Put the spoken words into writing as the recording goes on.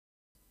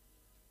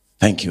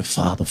Thank you,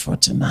 Father, for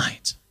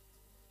tonight.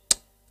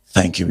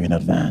 Thank you in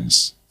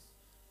advance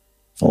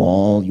for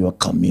all you are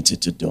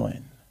committed to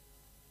doing.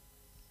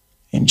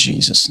 In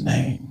Jesus'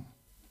 name.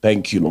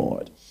 Thank you,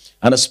 Lord.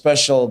 And a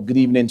special good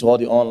evening to all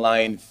the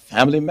online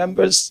family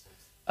members.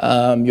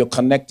 You're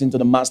connecting to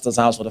the Master's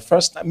house for the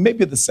first time,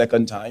 maybe the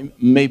second time.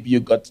 Maybe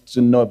you got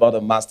to know about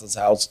the Master's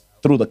house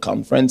through the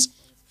conference.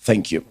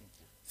 Thank you.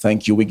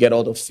 Thank you. We get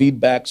all the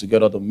feedbacks. We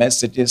get all the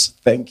messages.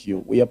 Thank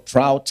you. We are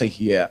proud to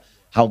hear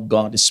how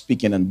God is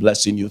speaking and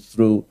blessing you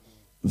through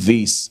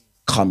this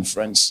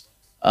conference.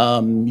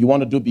 You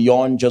want to do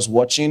beyond just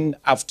watching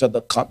after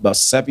the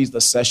service,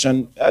 the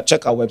session,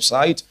 check our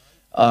website,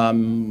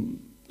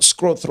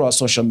 scroll through our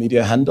social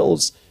media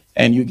handles,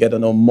 and you get to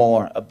know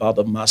more about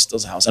the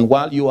Master's house. And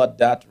while you are at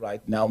that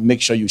right now,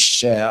 make sure you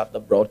share the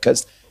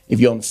broadcast.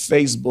 If you're on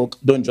Facebook,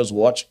 don't just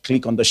watch,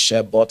 click on the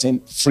share button,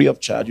 free of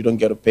charge. You don't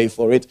get to pay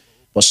for it,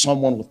 but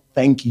someone will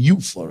thank you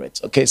for it.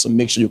 Okay, so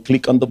make sure you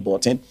click on the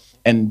button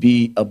and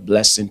be a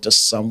blessing to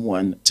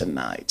someone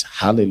tonight.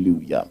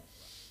 Hallelujah.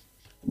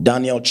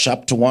 Daniel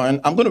chapter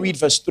 1. I'm going to read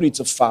verse 3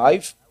 to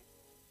 5.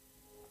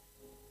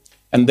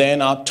 And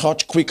then I'll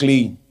touch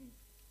quickly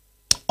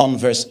on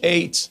verse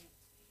 8.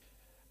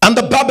 And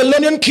the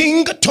Babylonian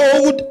king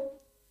told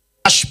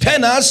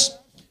Ashpenaz,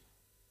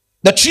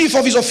 the chief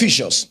of his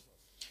officials,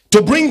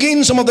 to bring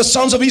in some of the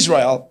sons of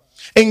Israel,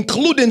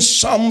 including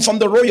some from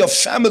the royal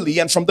family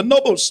and from the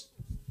nobles,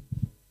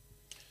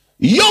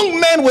 young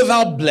men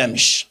without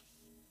blemish,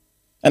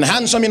 and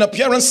handsome in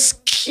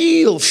appearance,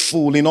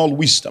 skillful in all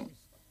wisdom,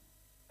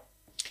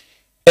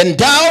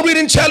 endowed with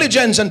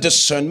intelligence and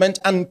discernment,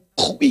 and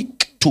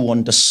quick to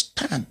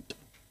understand,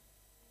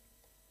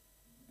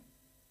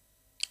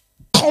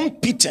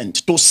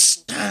 competent to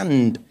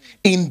stand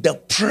in the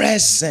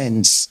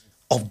presence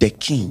of the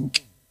king,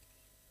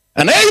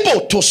 and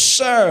able to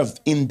serve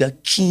in the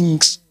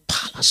king's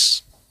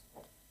palace.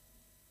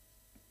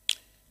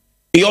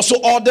 He also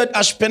ordered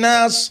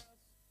Ashpenaz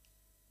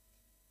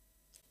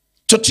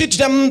to teach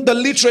them the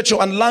literature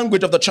and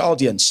language of the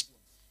Chaldeans.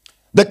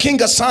 The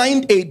king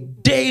assigned a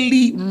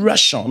daily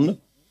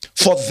ration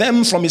for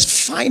them from his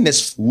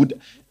finest food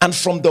and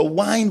from the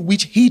wine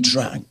which he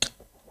drank.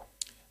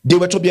 They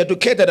were to be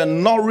educated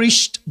and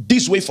nourished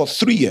this way for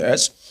 3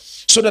 years,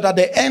 so that at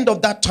the end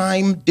of that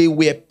time, they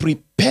were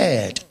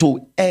prepared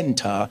to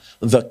enter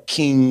the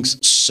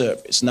king's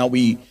service. Now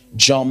we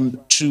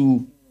jump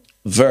to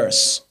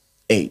verse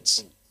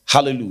 8.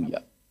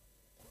 Hallelujah.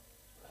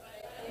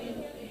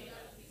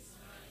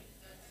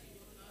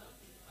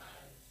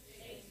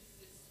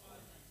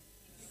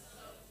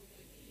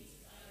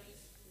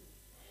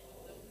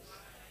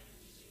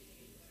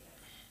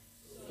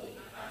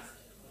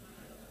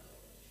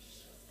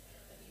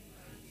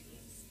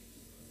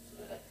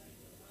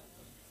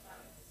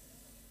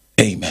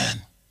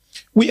 Amen.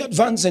 We are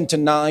advancing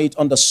tonight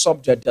on the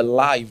subject, the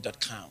life that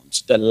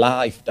counts, the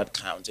life that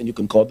counts. And you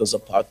can call this a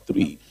part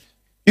 3.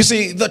 You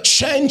see, the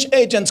Change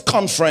Agents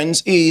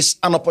Conference is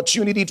an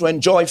opportunity to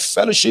enjoy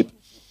fellowship,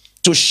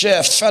 to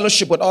share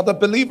fellowship with other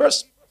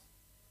believers,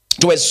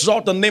 to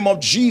exalt the name of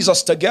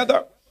Jesus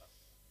together.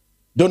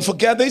 Don't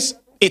forget this.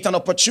 It's an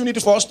opportunity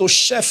for us to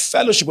share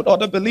fellowship with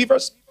other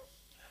believers,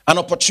 an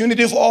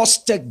opportunity for us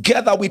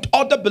together with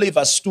other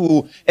believers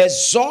to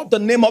exalt the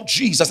name of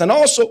Jesus, and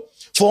also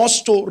for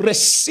us to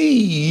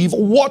receive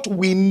what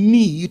we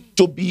need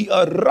to be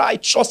a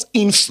righteous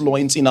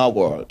influence in our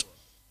world.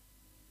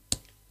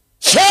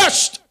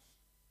 First,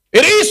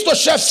 it is to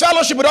share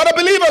fellowship with other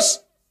believers,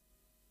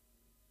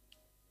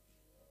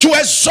 to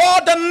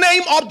exalt the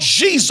name of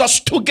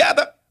Jesus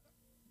together,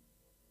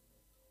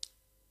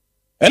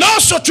 and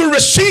also to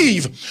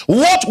receive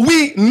what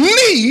we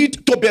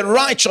need to be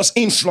righteous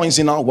influence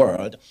in our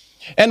world.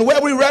 And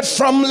where we read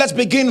from, let's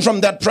begin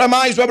from that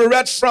premise where we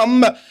read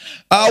from,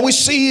 we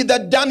see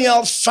that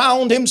Daniel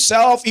found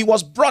himself, he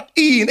was brought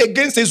in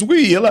against his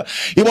will,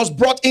 he was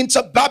brought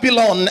into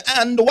Babylon,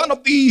 and one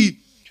of the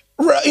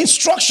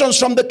instructions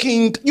from the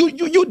king,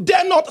 you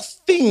dare not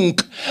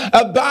think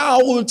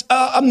about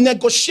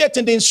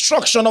negotiating the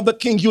instruction of the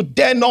king. You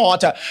dare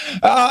not.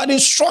 The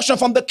instruction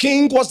from the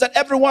king was that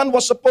everyone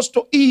was supposed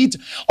to eat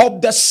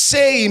of the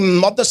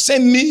same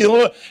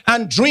meal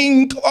and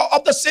drink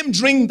of the same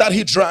drink that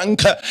he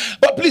drank.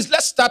 But please,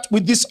 let's start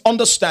with this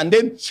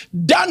understanding.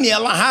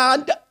 Daniel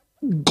had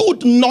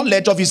good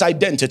knowledge of his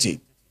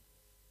identity.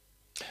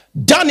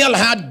 Daniel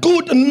had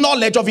good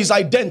knowledge of his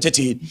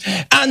identity,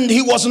 and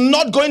he was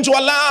not going to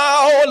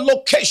allow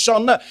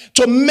location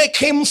to make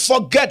him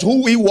forget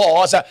who he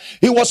was.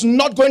 He was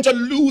not going to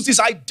lose his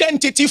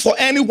identity for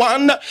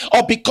anyone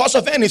or because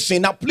of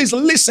anything. Now please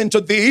listen to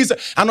this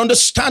and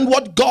understand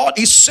what God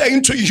is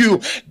saying to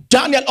you.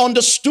 Daniel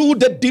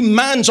understood the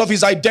demands of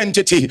his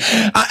identity.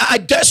 I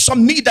dare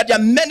submit that there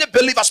are many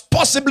believers,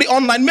 possibly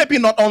online, maybe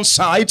not on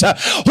site,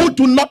 who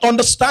do not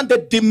understand the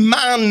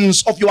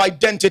demands of your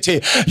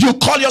identity. You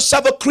call yourself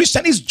yourself a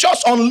Christian is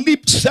just on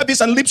lip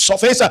service and lip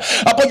surface,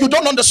 but you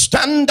don't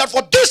understand that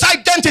for this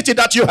identity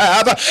that you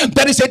have,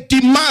 there is a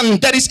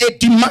demand, there is a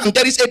demand,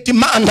 there is a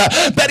demand,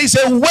 there is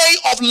a way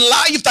of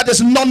life that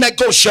is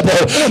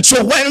non-negotiable.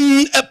 So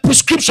when a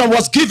prescription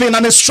was given,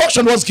 an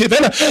instruction was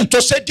given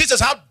to say this is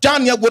how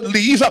Daniel would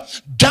live,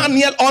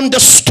 Daniel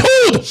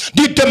understood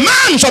the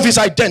demands of his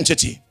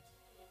identity.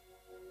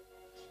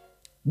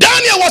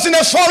 Daniel was in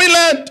a foreign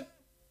land,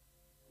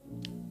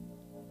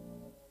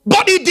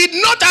 but he did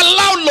not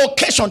allow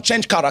location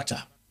change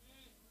character.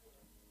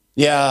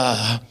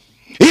 Yeah,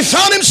 he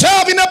found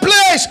himself in a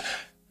place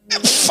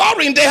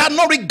foreign. They had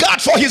no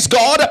regard for his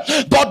God,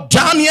 but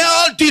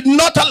Daniel did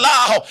not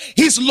allow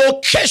his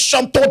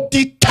location to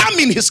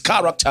determine his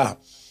character.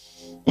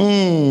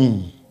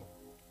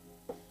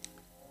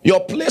 Your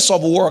place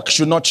of work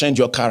should not change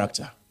your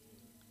character.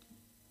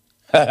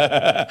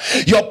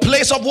 Your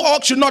place of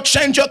work should not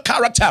change your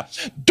character.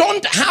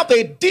 Don't have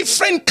a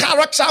different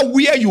character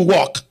where you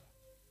work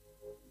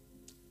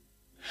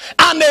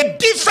and a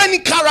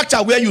different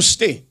character where you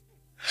stay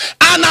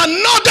and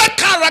another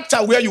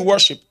character where you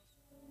worship.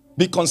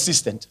 Be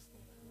consistent.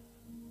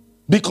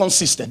 Be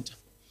consistent.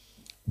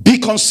 Be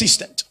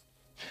consistent.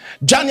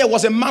 Daniel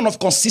was a man of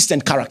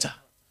consistent character.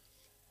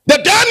 The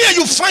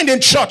Daniel you find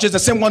in church is the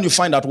same one you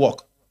find at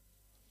work.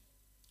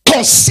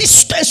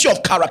 Consistency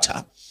of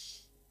character.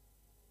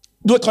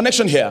 Do a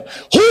connection here.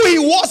 Who he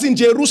was in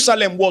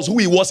Jerusalem was who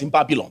he was in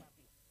Babylon.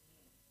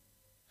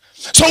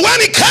 So when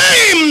he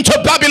came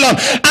to Babylon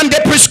and they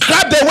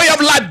prescribed the way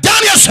of life,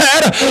 Daniel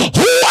said,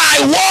 who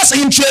I was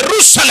in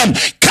Jerusalem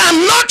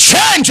cannot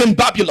change in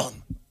Babylon.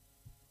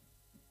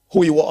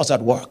 Who he was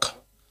at work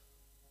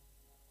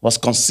was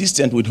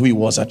consistent with who he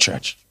was at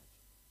church.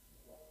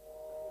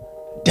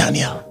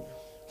 Daniel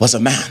was a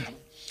man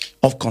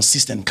of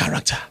consistent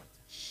character.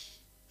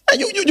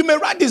 And you may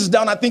write this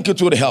down. I think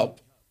it would help.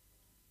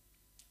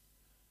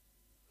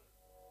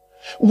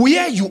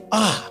 Where you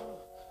are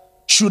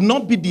should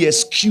not be the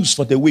excuse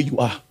for the way you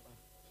are.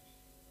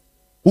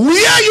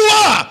 Where you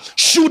are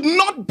should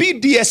not be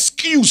the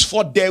excuse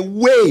for the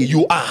way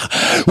you are.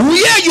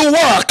 Where you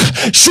work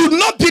should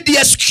not be the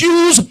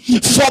excuse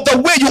for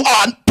the way you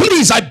are.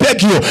 Please, I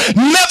beg you,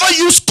 never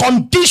use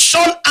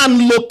condition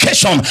and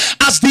location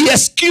as the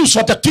excuse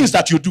for the things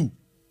that you do.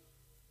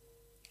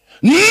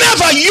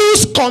 Never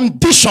use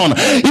condition.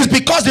 It's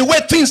because the way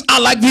things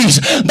are like this,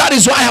 that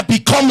is why I have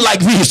become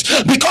like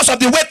this. Because of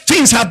the way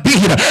things have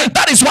been,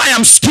 that is why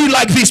I'm still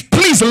like this.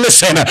 Please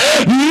listen.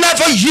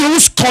 Never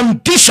use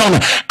condition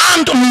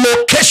and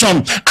location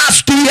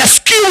as the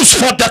excuse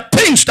for the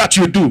things that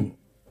you do.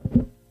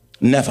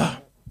 Never.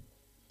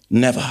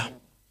 Never.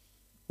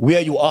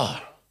 Where you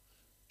are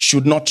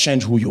should not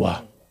change who you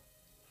are.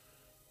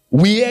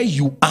 Where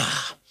you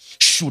are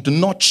should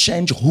not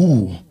change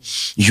who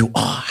you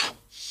are.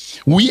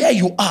 Where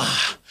you are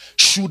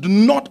should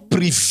not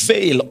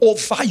prevail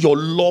over your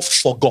love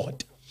for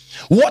God.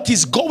 What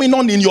is going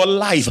on in your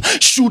life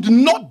should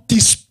not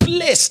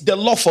displace the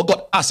love for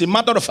God. As a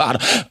matter of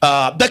fact,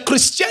 the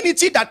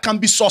Christianity that can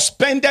be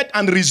suspended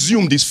and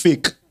resumed is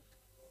fake.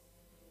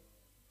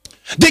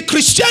 The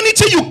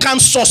Christianity you can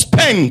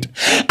suspend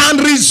and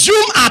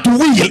resume at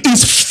will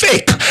is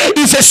fake.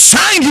 It's a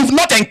sign you've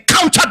not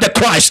encountered the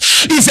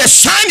Christ. It's a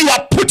sign you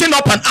are putting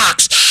up an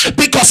act.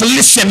 Because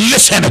listen,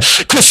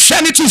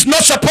 Christianity is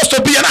not supposed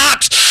to be an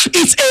act.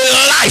 It's a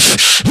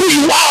life. Who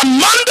you are on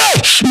Monday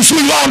is who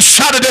you are on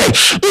Saturday.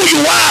 Who you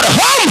are at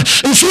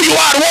home is who you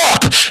are at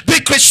work.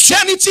 The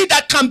Christianity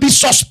that can be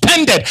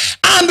suspended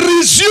and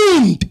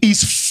resumed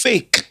is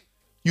fake.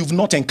 You've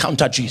not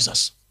encountered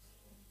Jesus.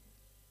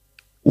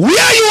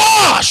 Where you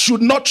are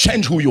should not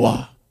change who you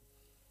are.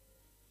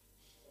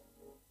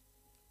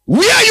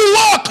 Where you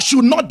walk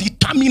should not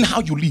determine how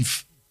you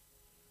live.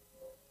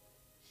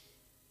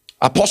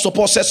 Apostle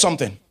Paul said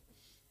something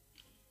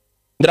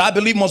that I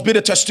believe must be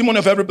the testimony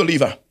of every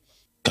believer.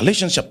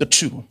 Galatians chapter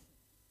 2,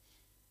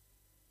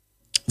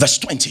 verse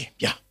 20.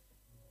 Yeah.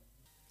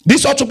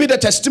 This ought to be the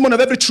testimony of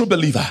every true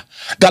believer.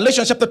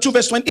 Galatians chapter 2,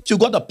 verse 20. If you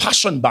got the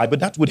Passion Bible,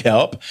 that would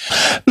help.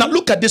 Now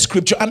look at this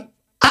scripture and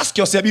ask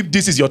yourself if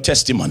this is your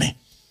testimony.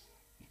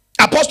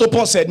 Apostle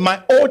Paul said,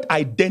 my old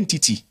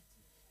identity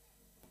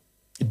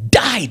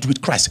died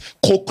with Christ,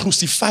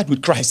 co-crucified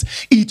with Christ.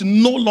 It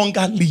no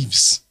longer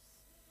lives.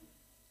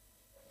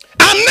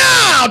 And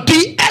now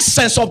the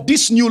essence of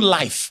this new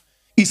life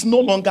is no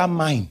longer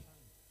mine.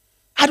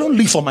 I don't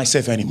live for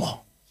myself anymore.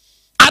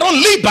 I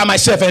don't live by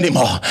myself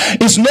anymore.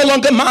 It's no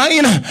longer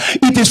mine.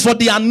 It is for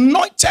the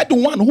anointed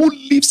one who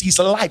lives his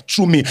life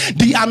through me.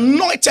 The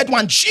anointed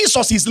one,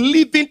 Jesus, is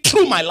living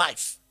through my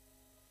life.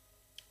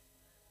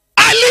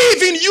 I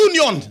live in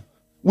union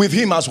with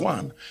him as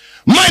one.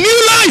 My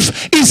new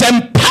life is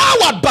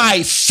empowered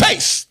by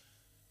faith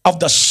of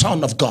the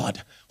Son of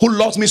God who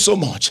loves me so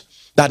much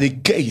that he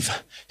gave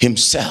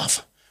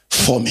himself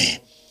for me.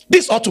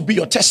 This ought to be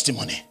your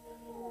testimony.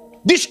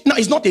 This now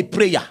is not a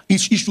prayer. It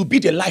should be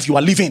the life you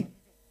are living.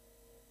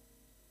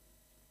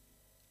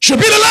 Should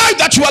be the life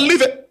that you are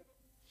living.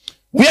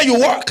 Where you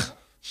work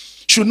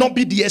should not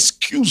be the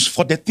excuse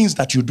for the things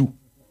that you do.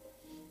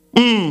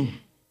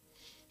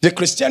 The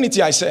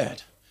Christianity, I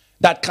said,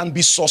 that can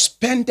be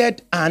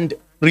suspended and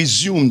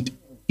resumed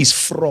is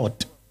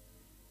fraud.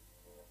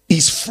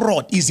 Is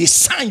fraud. Is a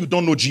sign you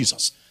don't know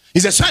Jesus.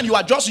 It's a sign you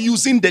are just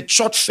using the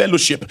church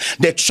fellowship,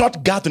 the church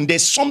gathering.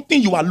 There's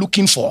something you are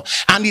looking for,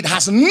 and it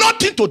has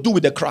nothing to do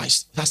with the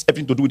Christ. It has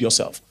everything to do with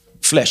yourself.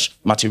 Flesh,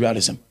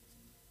 materialism.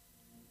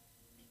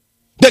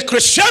 The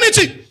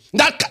Christianity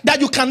that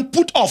you can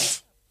put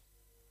off.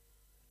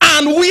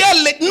 And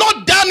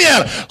not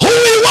Daniel, who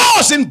he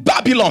was in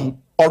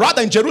Babylon, or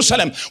rather in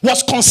Jerusalem,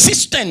 was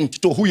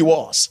consistent to who he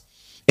was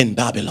in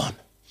Babylon.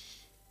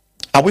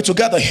 Are we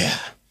together here?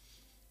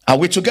 Are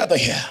we together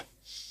here?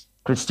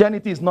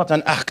 Christianity is not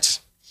an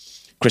act.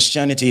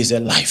 Christianity is a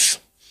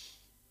life.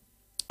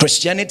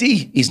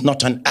 Christianity is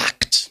not an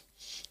act.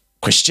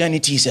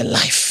 Christianity is a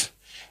life.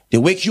 They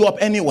wake you up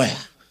anywhere.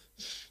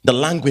 The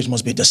language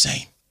must be the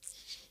same.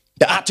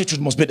 The attitude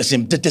must be the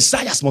same. The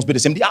desires must be the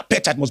same. The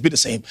appetite must be the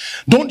same.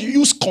 Don't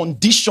use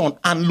condition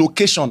and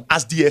location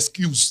as the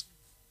excuse.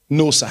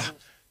 No, sir.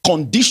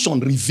 Condition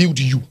revealed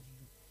you.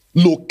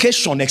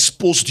 Location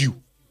exposed you.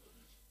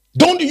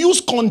 Don't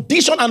use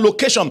condition and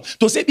location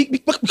to say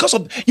because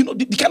of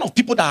the kind of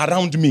people that are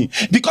around me,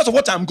 because of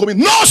what I'm going.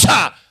 No,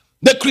 sir.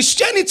 The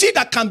Christianity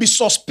that can be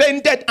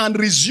suspended and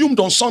resumed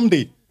on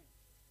Sunday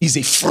is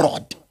a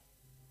fraud.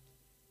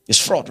 It's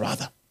fraud,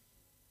 rather.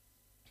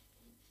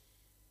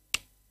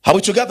 Are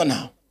we together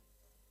now?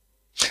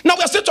 Now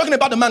we're still talking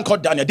about the man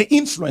called Daniel, the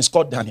influence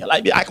called Daniel.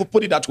 I could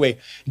put it that way.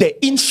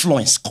 The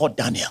influence called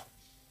Daniel.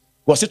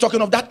 We're still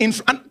talking of that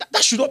influence. And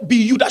that should not be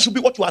you. That should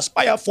be what you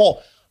aspire for.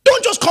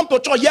 Don't just come to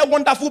church, hear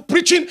wonderful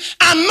preaching,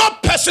 and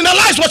not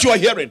personalize what you are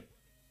hearing.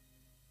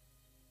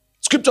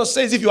 Scripture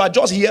says if you are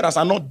just hearers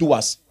and not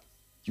doers,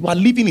 you are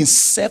living in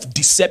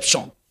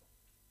self-deception.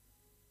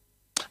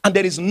 And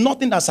there is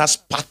nothing that's as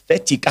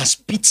pathetic, as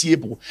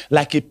pitiable,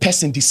 like a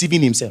person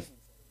deceiving himself.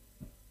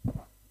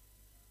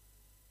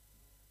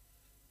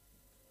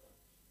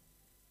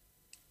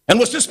 And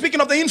we're still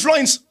speaking of the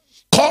influence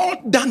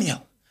called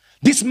Daniel.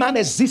 This man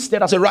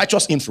existed as a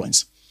righteous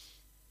influence.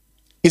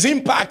 His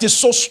impact is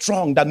so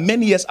strong that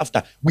many years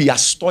after, we are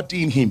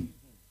studying him.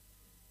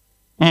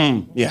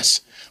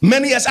 Yes.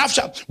 Many years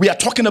after, we are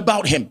talking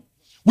about him.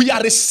 We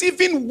are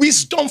receiving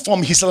wisdom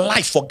from his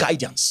life for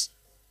guidance.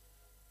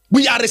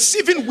 We are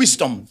receiving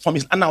wisdom from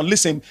his... And now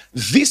listen,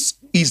 this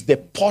is the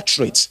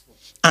portrait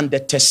and the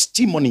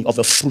testimony of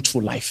a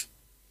fruitful life.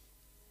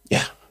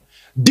 Yeah.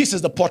 This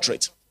is the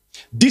portrait.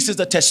 This is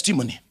the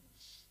testimony.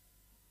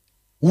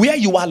 Where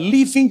you are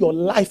living your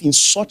life in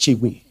such a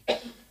way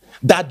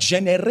that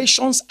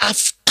generations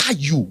after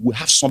you will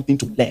have something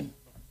to learn.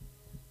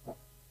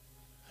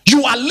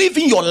 You are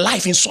living your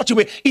life in such a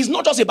way. It's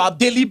not just about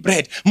daily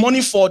bread,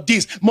 money for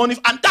this, money,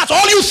 and that's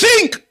all you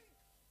think.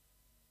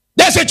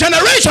 There's a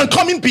generation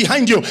coming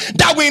behind you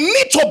that will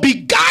need to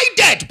be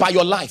guided by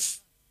your life.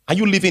 Are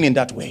you living in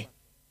that way?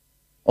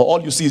 Or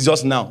all you see is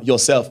just now,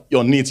 yourself,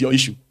 your needs, your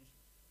issue?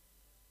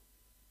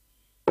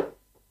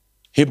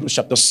 Hebrews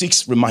chapter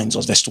 6 reminds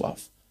us, verse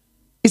 12.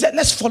 He said,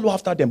 let's follow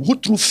after them, who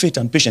through faith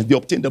and patience, they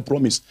obtain the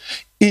promise.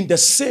 In the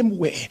same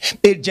way,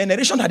 a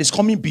generation that is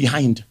coming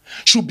behind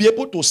should be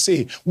able to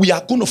say, we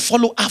are going to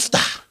follow after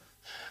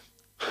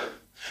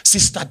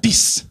sister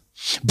this,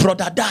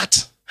 brother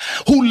that,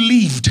 who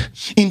lived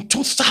in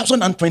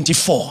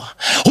 2024,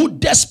 who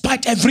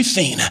despite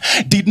everything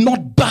did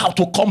not bow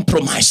to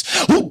compromise,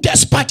 who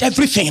despite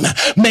everything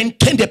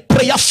maintained a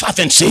prayer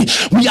fervency.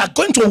 We are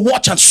going to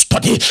watch and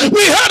study.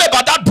 We heard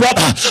about that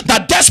brother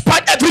that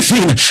despite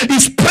everything,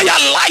 his prayer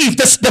life,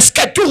 the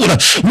schedule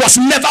was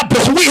never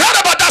broken. We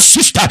heard about that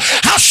sister,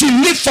 how she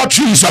lived for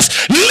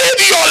Jesus. Live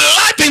your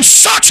life in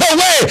such a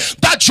way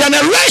that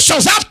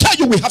generations after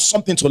you will have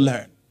something to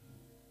learn.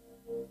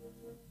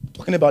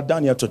 Talking about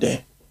Daniel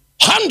today.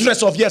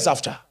 Hundreds of years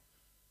after,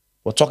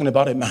 we're talking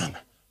about a man,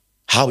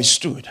 how he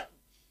stood,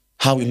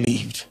 how he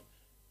lived.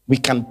 We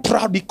can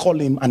proudly call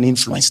him an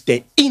influence,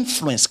 the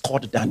influence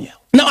called Daniel.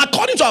 Now,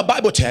 according to our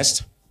Bible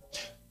test,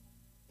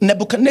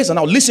 Nebuchadnezzar,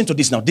 now listen to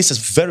this now, this is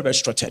very, very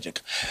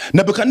strategic.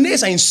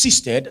 Nebuchadnezzar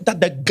insisted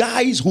that the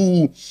guys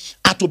who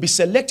are to be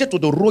selected to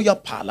the royal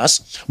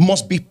palace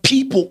must be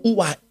people who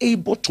are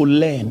able to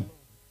learn.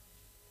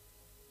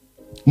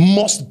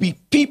 Must be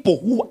people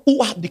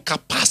who have the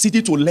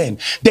capacity to learn.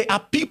 There are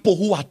people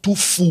who are too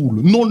full.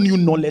 No new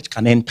knowledge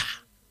can enter.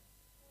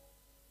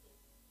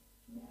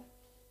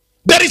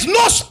 There is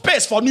no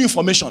space for new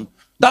information.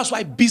 That's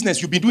why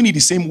business, you've been doing it the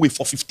same way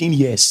for 15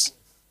 years.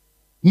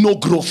 No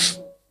growth.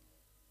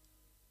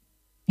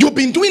 You've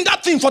been doing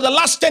that thing for the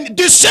last 10,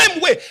 the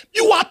same way.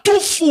 You are too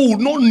full.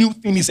 No new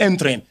thing is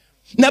entering.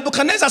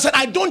 Nebuchadnezzar said,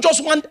 I don't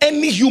just want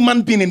any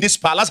human being in this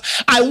palace.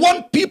 I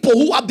want people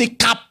who have the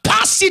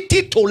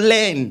capacity to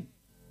learn.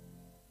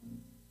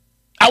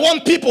 I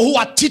want people who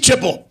are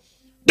teachable.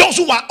 Those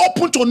who are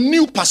open to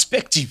new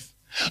perspective.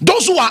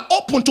 Those who are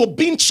open to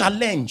being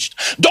challenged.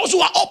 Those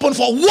who are open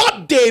for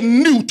what they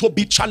knew to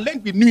be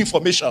challenged with new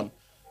information.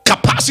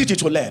 Capacity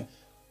to learn.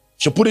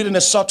 To put it in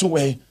a subtle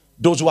way,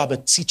 those who have a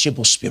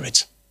teachable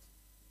spirit.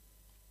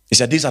 He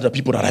said, these are the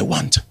people that I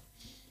want.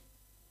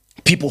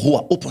 People who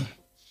are open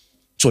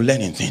to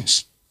learning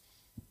things.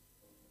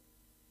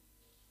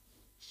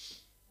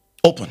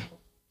 Open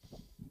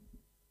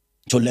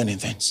to learning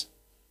things.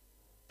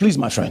 Please,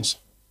 my friends,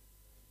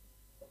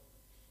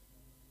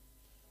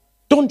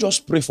 don't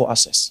just pray for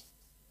access.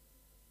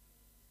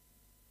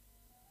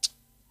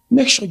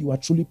 Make sure you are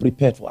truly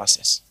prepared for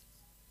access.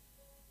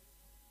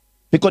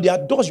 Because there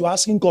are doors you're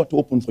asking God to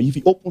open for you. If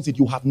He opens it,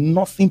 you have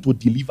nothing to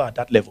deliver at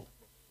that level.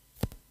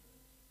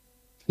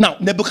 Now,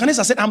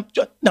 Nebuchadnezzar said,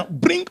 now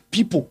bring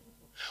people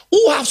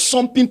who have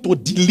something to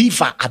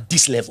deliver at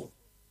this level.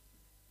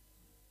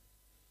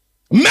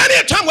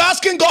 Many times we're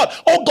asking God,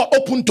 oh God,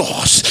 open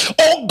doors.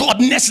 Oh God,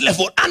 next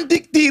level. And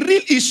the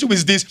real issue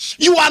is this: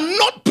 you are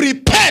not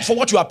prepared for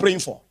what you are praying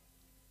for.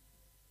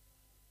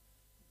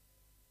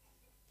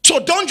 So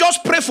don't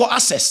just pray for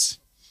access.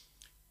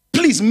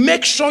 Please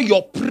make sure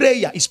your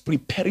prayer is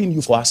preparing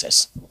you for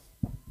access.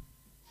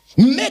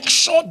 Make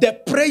sure the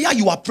prayer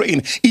you are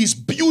praying is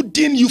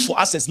building you for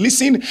access.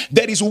 Listen,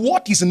 there is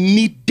what is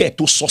needed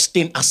to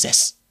sustain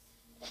access.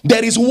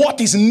 There is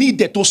what is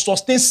needed to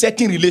sustain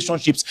certain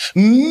relationships.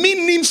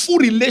 Meaningful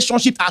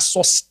relationships are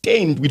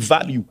sustained with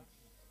value.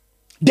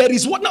 There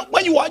is what now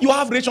when you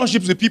have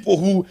relationships with people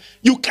who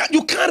you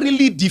can't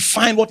really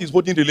define what is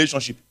holding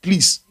relationship.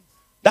 Please,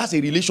 that's a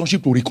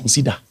relationship to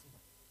reconsider.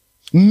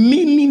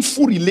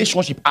 Meaningful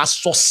relationships are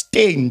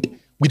sustained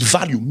with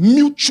value,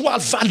 mutual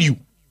value.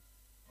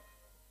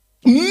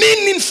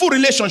 Meaningful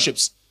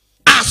relationships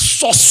are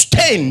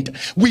sustained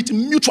with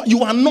mutual.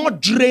 You are not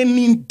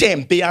draining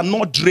them. They are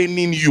not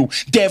draining you.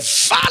 Their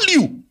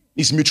value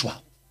is mutual.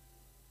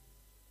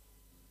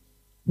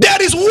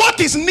 There is what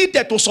is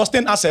needed to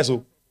sustain access.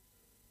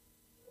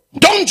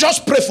 Don't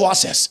just pray for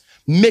access.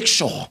 Make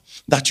sure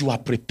that you are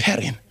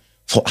preparing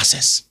for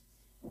access.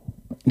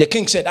 The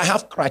king said, I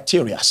have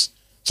criteria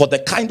for the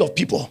kind of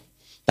people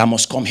that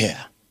must come here.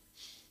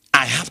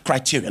 I have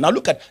criteria. Now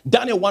look at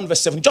Daniel 1 verse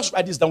 7. Just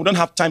write this down. We don't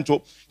have time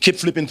to keep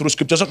flipping through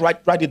scripture. Just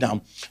write it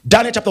down.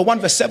 Daniel chapter 1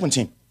 verse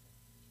 17.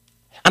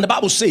 And the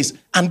Bible says,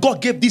 and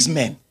God gave these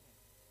men,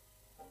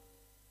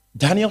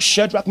 Daniel,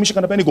 Shadrach, Meshach,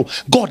 and Abednego,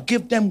 God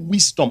gave them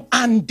wisdom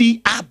and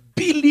the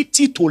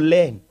ability to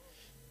learn.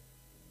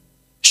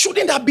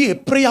 Shouldn't that be a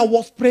prayer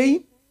worth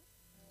praying?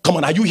 Come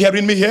on, are you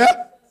hearing me here?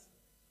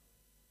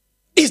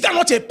 Is that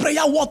not a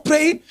prayer worth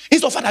praying?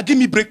 Instead of, Father, give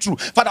me breakthrough.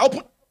 Father,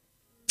 open.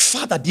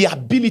 Father, the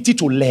ability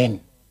to learn.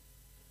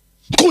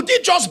 Could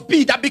it just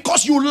be that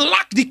because you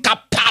lack the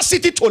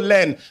capacity to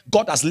learn,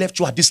 God has left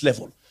you at this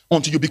level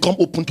until you become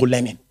open to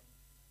learning?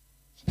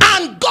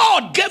 And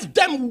God gave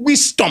them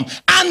wisdom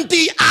and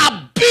the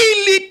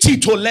ability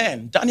to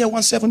learn. Daniel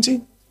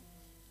 1:17.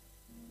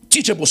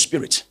 Teachable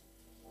spirit.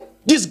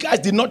 These guys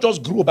did not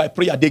just grow by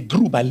prayer, they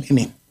grew by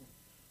learning.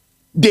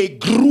 They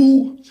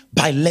grew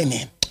by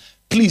learning.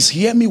 Please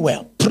hear me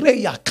well.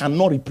 Prayer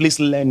cannot replace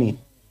learning.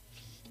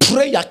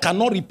 Prayer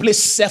cannot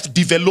replace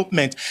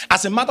self-development.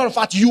 As a matter of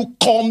fact, you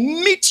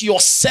commit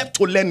yourself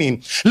to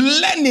learning.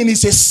 Learning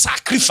is a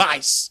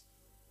sacrifice.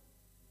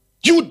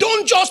 You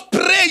don't just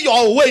pray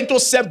your way into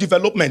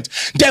self-development.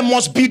 There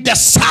must be the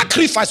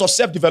sacrifice of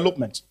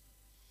self-development.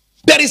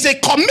 There is a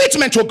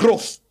commitment to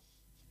growth,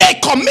 a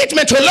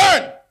commitment to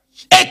learn,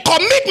 a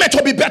commitment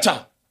to be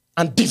better,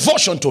 and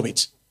devotion to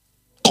it.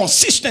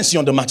 Consistency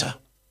on the matter.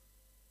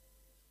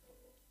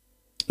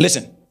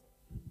 Listen.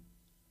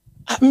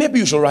 Maybe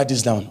you should write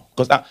this down,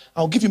 because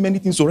I'll give you many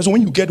things to write. So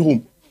when you get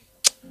home,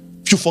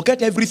 if you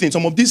forget everything,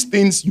 some of these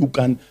things you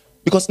can,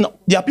 because now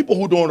there are people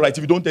who don't write.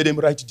 If you don't tell them,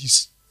 write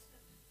this.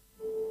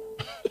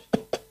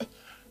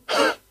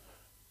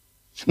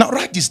 Now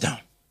write this down.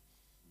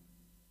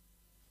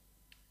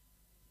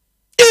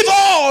 If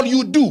all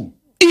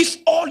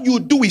you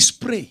do is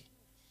pray,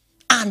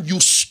 and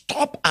you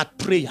stop at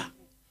prayer,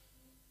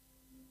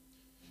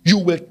 you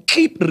will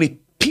keep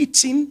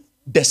repeating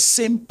the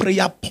same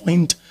prayer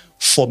point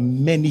for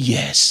many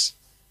years,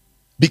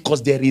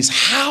 because there is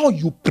how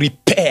you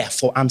prepare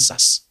for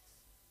answers.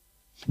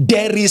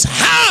 There is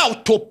how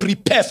to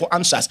prepare for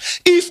answers.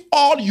 If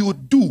all you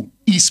do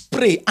is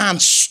pray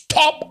and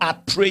stop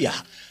at prayer,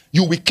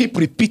 you will keep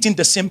repeating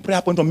the same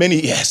prayer point for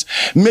many years.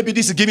 Maybe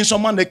this is giving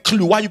someone a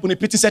clue why you're going to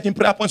repeat certain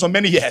prayer points for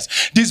many years.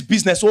 This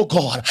business, oh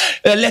God,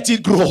 let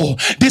it grow.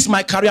 This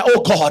my career,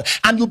 oh God.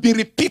 And you'll be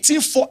repeating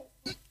for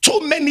too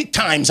many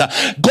times.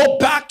 Go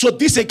back to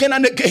this again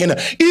and again.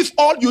 If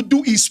all you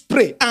do is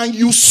pray and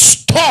you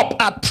stop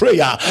at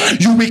prayer,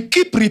 you will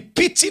keep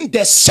repeating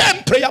the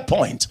same prayer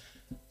point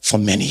for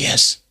many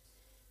years.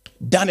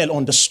 Daniel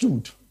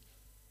understood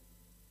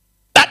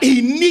that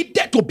he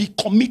needed to be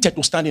committed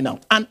to standing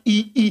out, and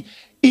he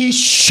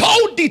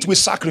showed it with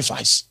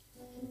sacrifice.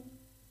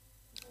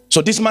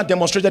 So this man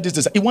demonstrated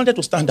this. He wanted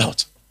to stand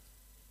out.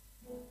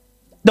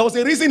 There was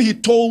a reason he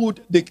told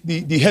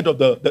the head of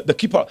the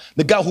keeper,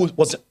 the guy who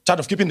was in charge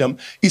of keeping them,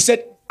 he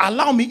said,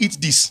 allow me eat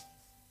this.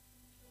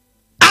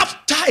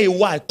 After a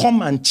while,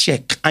 come and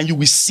check and you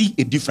will see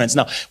a difference.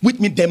 Now, with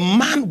me, the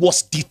man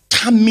was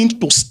determined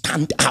to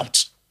stand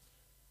out.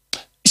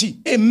 See,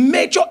 a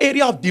major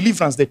area of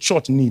deliverance the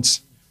church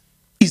needs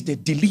is the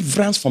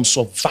deliverance from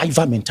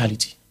survivor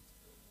mentality.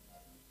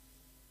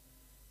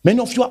 Many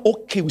of you are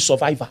okay with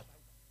survival.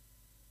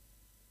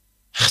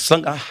 As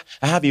long as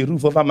I have a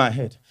roof over my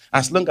head,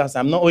 as long as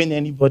I'm not owing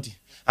anybody,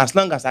 as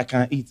long as I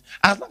can eat,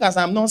 as long as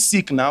I'm not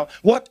sick now,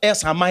 what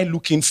else am I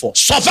looking for?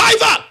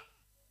 Survival!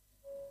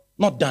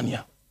 Not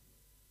Daniel.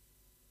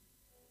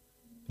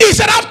 He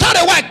said, after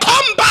a while,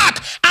 come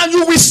back and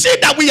you will see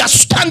that we are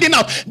standing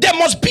out. There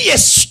must be a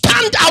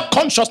standout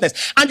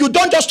consciousness. And you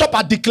don't just stop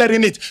at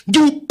declaring it.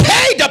 You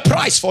pay the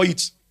price for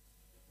it.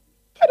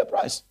 Pay the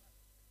price.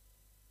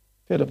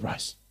 Pay the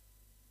price.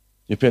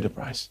 You pay the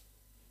price.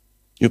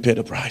 You pay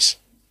the price.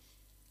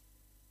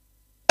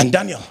 And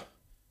Daniel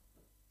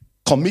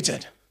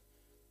committed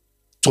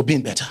to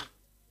being better.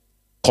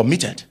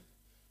 Committed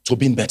to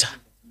being better.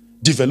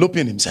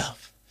 Developing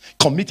himself.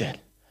 Committed.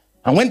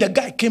 And when the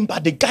guy came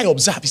back, the guy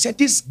observed. He said,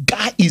 this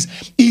guy is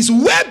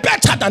way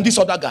better than these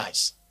other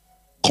guys.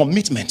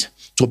 Commitment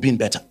to being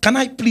better. Can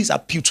I please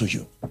appeal to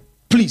you?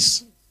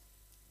 Please.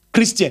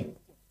 Christian,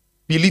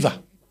 believer,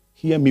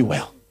 hear me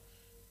well.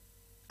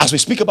 As we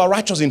speak about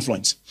righteous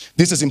influence,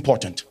 this is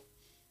important.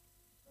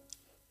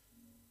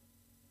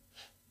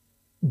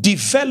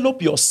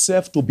 Develop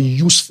yourself to be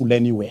useful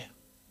anywhere.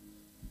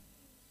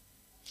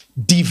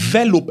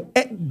 Develop,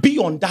 be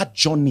on that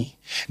journey.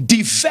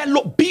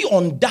 Develop, be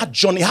on that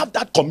journey. Have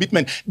that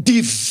commitment.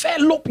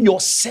 Develop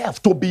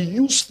yourself to be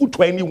useful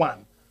to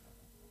anyone.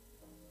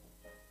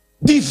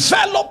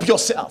 Develop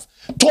yourself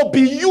to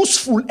be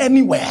useful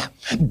anywhere.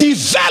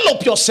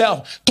 Develop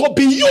yourself to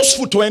be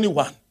useful to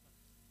anyone.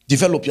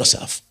 Develop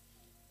yourself.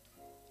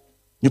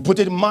 You put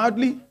it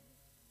mildly.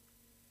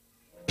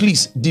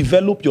 Please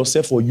develop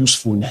yourself for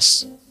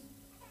usefulness.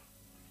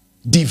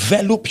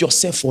 Develop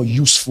yourself for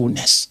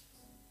usefulness.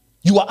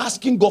 You are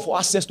asking God for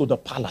access to the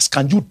palace.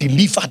 Can you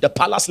deliver at the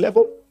palace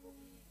level?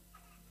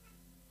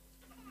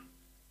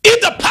 If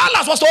the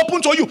palace was to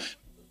open to you,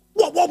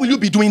 what will you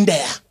be doing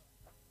there?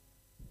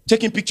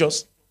 Taking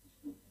pictures?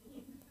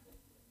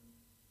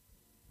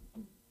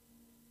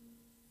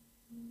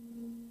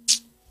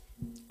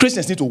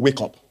 Christians need to wake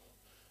up.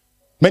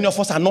 Many of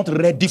us are not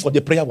ready for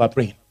the prayer we are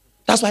praying.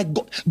 That's why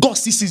God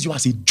sees you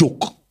as a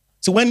joke.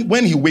 So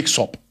when he wakes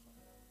up,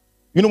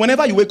 you know,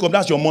 whenever you wake up,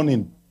 that's your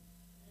morning.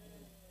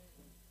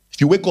 If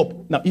you wake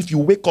up, now if you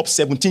wake up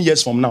 17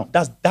 years from now,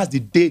 that's the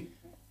day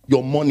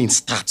your morning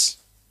starts.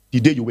 The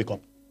day you wake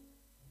up.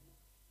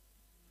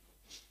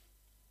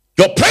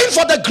 You're praying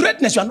for the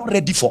greatness you are not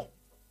ready for.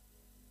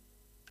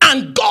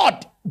 And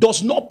God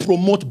does not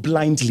promote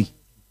blindly.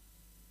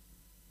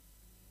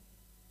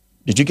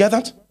 Did you get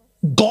that?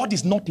 God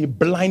is not a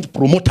blind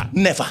promoter.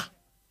 Never.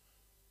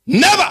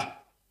 Never.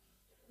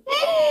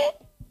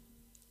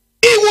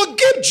 He will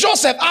give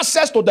Joseph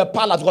access to the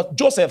palace because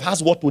Joseph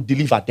has what to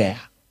deliver there.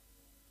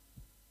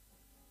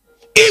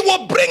 He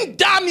will bring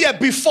Daniel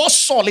before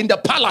Saul in the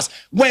palace.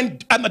 When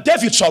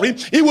David,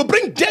 he will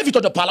bring David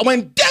to the palace.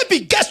 When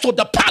David gets to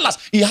the palace,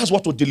 he has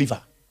what to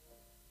deliver.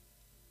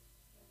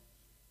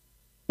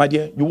 My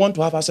dear, you want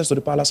to have access to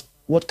the palace?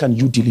 What can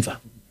you deliver?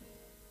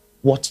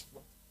 What?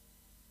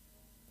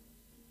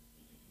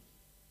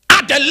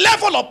 At the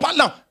level of palace,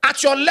 now,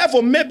 at your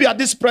level, maybe at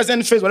this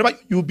present phase, whatever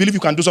you believe you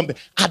can do something.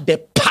 At the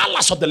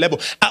palace of the level,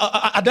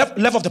 at the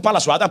level of the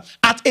palace, rather,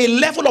 at a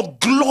level of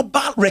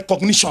global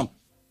recognition,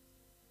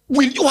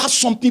 will you have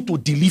something to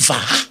deliver?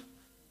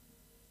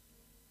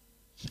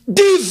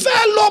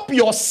 Develop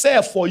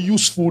yourself for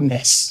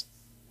usefulness.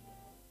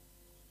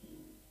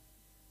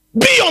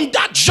 Be on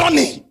that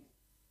journey.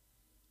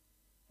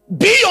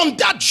 Be on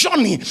that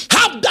journey.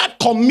 Have that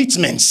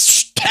commitment.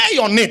 Stay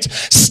on it.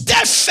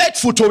 Stay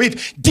faithful to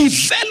it.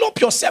 Develop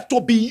yourself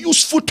to be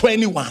useful to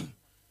anyone.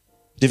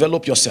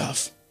 Develop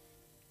yourself.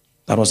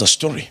 That was a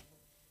story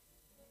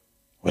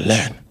we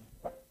learn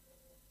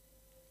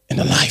in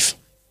the life.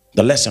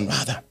 The lesson,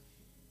 rather,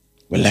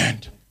 we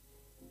learned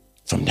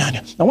from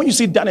Daniel. Now, when you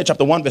see Daniel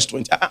chapter 1, verse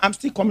 20, I'm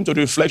still coming to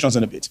the reflections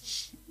in a bit.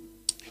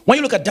 When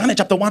you look at Daniel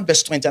chapter 1,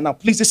 verse 20, and now,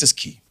 please, this is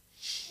key.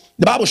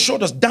 The Bible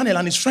showed us Daniel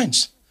and his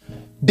friends.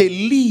 They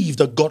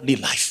lived a godly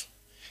life.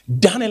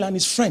 Daniel and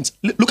his friends,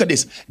 look at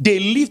this. They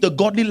lived a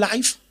godly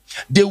life.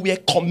 They were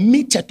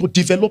committed to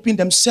developing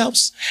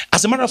themselves.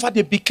 As a matter of fact,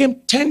 they became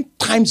 10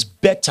 times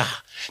better.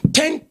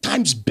 10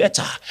 times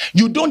better.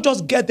 You don't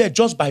just get there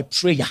just by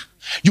prayer.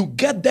 You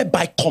get there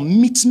by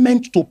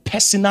commitment to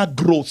personal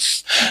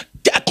growth.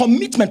 Their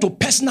commitment to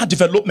personal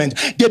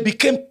development, they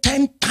became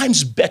 10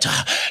 times better.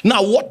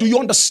 Now, what do you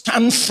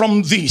understand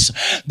from this?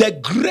 The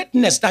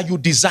greatness that you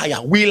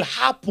desire will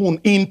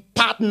happen in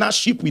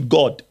partnership with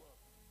God.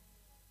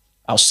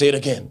 I'll say it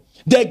again.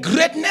 The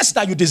greatness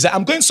that you desire,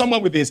 I'm going somewhere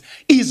with this,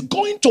 is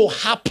going to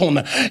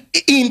happen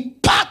in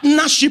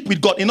partnership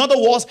with God. In other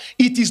words,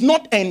 it is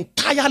not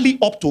entirely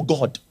up to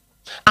God.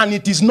 And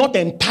it is not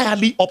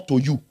entirely up to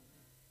you.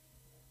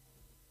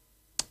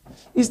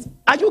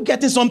 Are you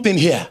getting something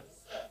here?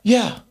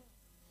 Yeah.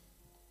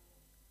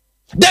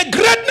 The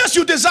greatness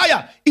you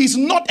desire is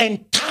not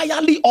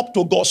entirely up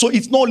to God. So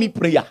it's not only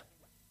prayer.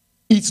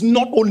 It's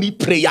not only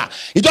prayer.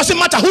 It doesn't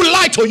matter who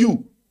lied to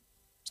you.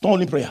 It's not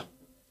only prayer.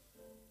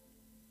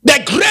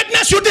 The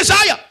greatness you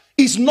desire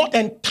is not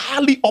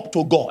entirely up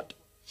to God.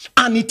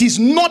 And it is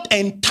not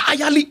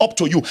entirely up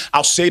to you.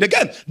 I'll say it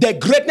again. The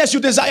greatness you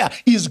desire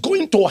is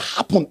going to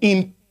happen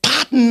in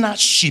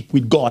partnership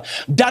with God.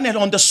 Daniel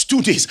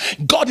understood this.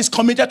 God is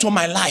committed to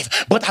my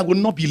life, but I will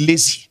not be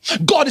lazy.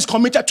 God is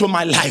committed to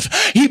my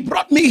life. He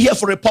brought me here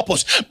for a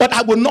purpose, but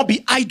I will not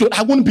be idle.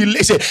 I won't be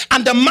lazy.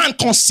 And the man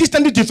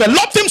consistently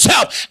developed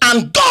himself,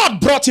 and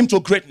God brought him to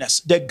greatness.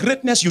 The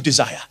greatness you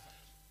desire,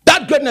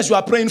 that greatness you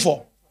are praying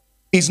for,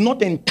 is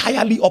not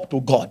entirely up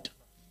to God.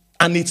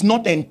 And it's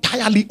not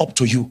entirely up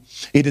to you.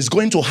 It is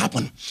going to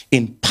happen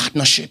in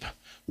partnership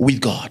with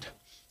God.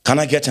 Can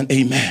I get an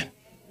amen?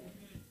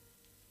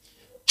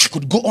 I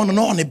could go on and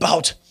on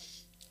about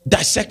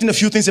dissecting a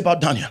few things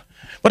about Daniel.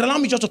 But allow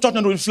me just to touch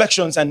on the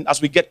reflections, and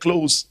as we get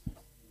close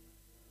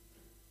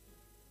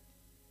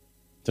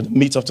to the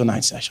meat of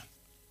tonight's session.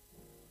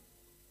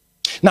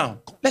 Now,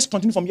 let's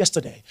continue from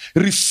yesterday.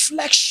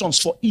 Reflections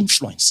for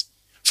influence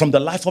from the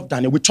life of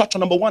Daniel. We touched on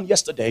number 1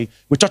 yesterday.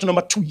 We touched on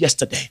number 2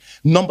 yesterday.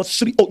 Number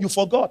 3, oh, you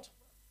forgot.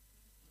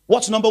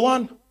 What's number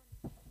 1?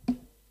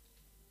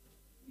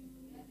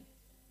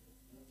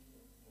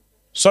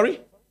 Sorry?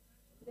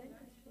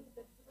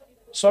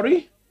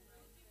 Sorry?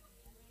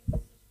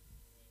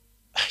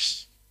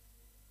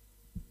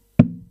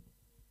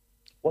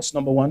 What's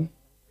number 1?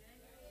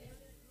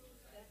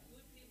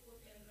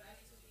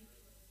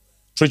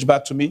 Preach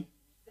back to me.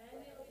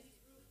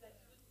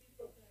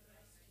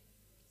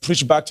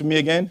 Preach back to me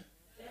again.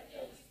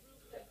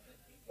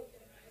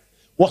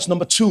 What's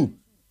number 2?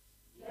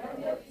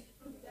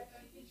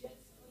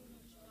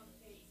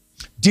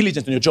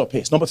 Diligent in your job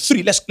pays. Number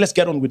 3, let's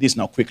get on with this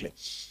now quickly.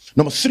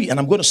 Number 3, and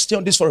I'm going to stay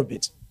on this for a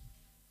bit.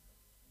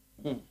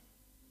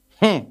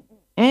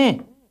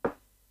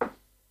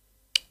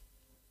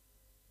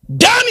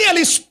 Daniel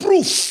is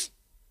proof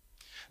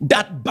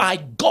that by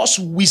God's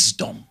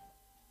wisdom,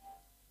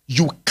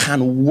 you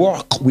can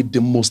work with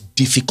the most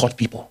difficult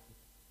people.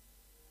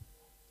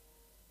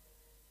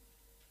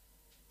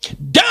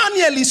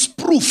 Daniel is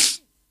proof,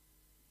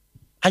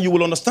 and you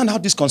will understand how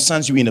this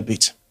concerns you in a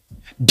bit.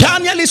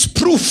 Daniel is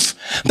proof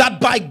that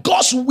by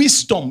God's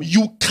wisdom,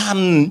 you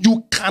can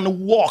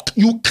walk,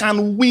 you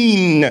can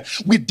win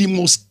with the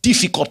most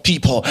difficult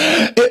people.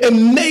 A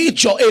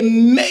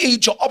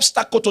major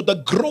obstacle to the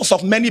growth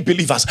of many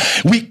believers.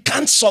 We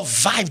can't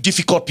survive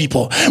difficult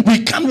people.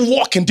 We can't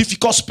walk in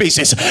difficult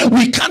spaces.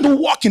 We can't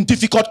walk in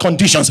difficult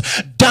conditions.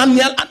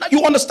 Daniel, and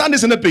you understand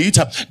this in a bit.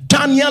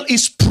 Daniel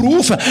is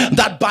proof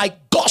that by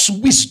God's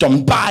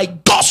wisdom,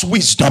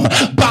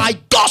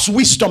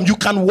 you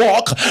can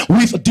walk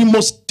with the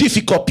most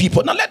difficult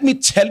people. Now, let me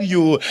tell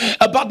you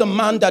about the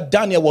man that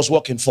Daniel was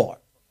working for.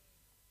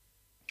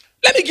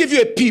 Let me give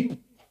you a peep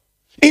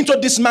into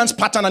this man's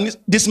pattern and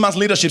this man's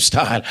leadership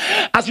style.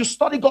 As you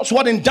study God's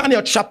word in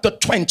Daniel chapter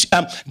 20,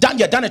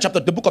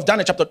 the book of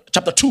Daniel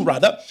chapter 2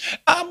 rather,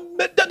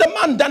 the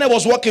man Daniel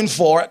was working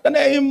for, the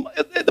name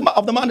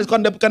of the man is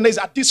called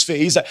Nebuchadnezzar. At this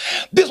phase,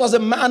 this was a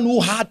man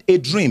who had a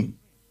dream.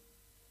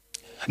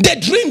 The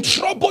dream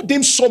troubled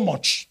him so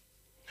much.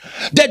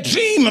 The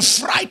dream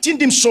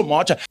frightened him so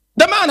much.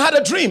 The man had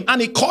a dream,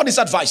 and he called his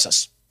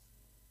advisors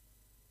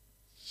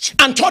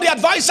and told the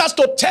advisors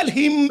to tell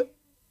him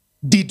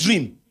the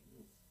dream.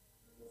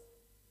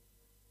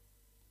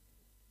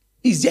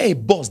 Is there a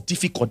boss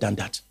difficult than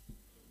that?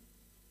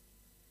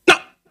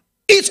 Now,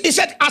 he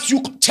said, as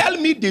you tell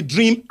me the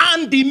dream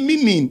and the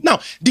meaning. Now,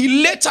 the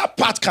later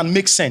part can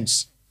make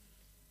sense.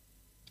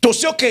 To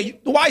say,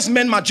 okay, wise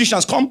men,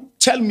 magicians, come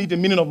tell me the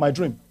meaning of my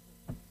dream.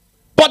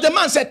 But the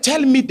man said,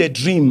 tell me the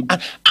dream. And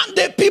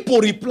the people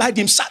replied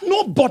him, sir,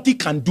 nobody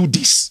can do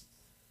this.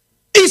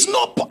 It's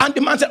not. And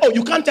the man said, oh,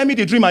 you can't tell me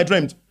the dream I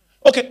dreamed.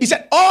 Okay, he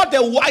said, all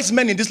the wise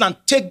men in this land,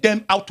 take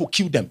them out to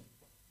kill them.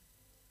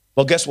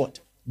 But guess what?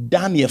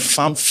 Daniel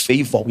found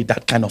favor with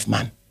that kind of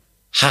man.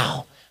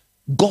 How?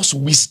 God's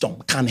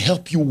wisdom can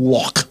help you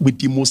walk with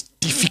the most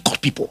difficult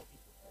people.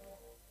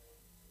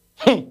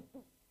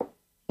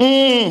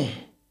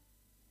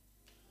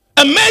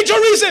 A major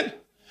reason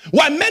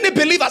why many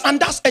believers, and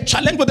that's a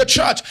challenge with the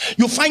church,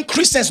 you find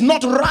Christians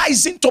not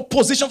rising to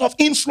positions of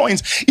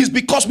influence, is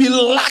because we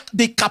lack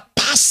the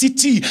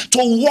capacity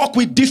to work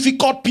with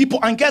difficult people.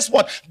 And guess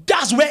what?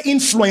 That's where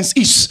influence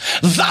is.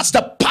 That's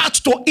the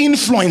path to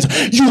influence.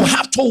 You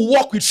have to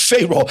work with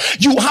Pharaoh.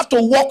 You have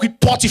to work with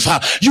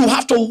Potiphar. You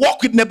have to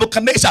work with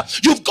Nebuchadnezzar.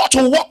 You've got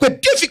to work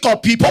with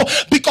difficult people,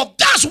 because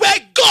that's where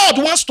God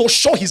wants to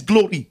show his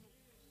glory.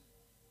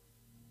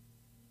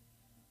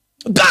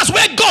 That's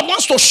where God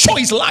wants to show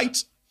his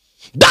light.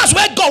 That's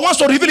where God wants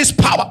to reveal his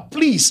power.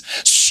 Please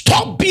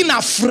stop being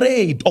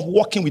afraid of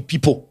working with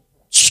people.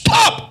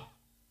 Stop.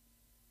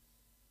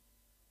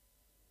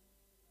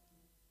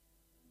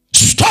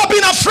 Stop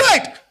being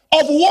afraid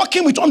of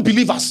working with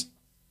unbelievers.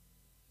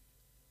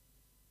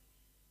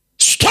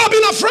 Stop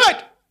being afraid.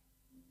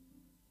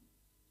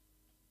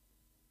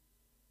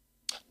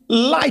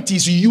 Light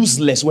is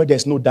useless where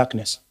there's no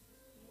darkness.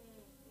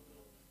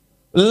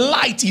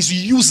 Light is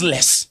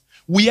useless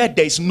where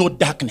there is no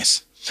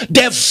darkness.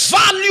 The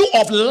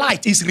value of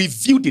light is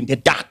revealed in the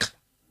dark.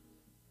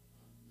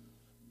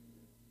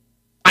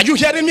 Are you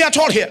hearing me at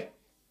all here?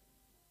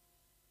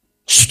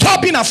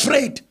 Stop being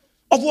afraid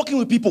of working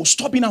with people.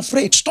 Stop being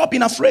afraid. Stop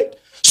being afraid.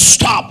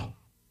 Stop.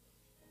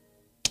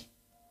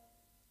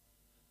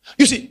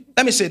 You see,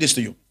 let me say this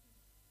to you.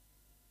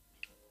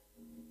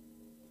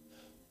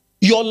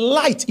 Your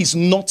light is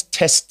not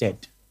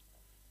tested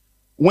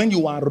when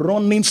you are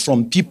running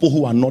from people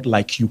who are not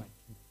like you.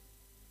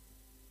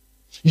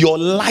 Your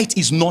light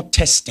is not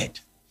tested.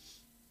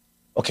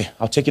 Okay,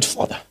 I'll take it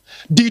further.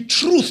 The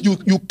truth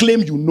you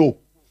claim you know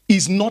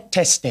is not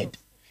tested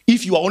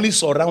if you are only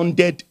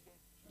surrounded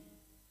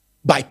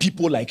by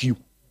people like you.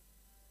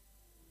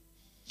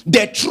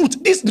 The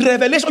truth, this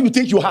revelation you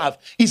think you have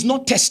is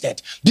not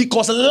tested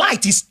because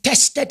light is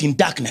tested in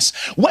darkness.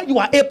 When you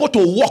are able to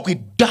walk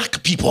with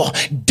dark people,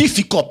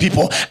 difficult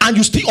people, and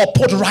you still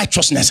uphold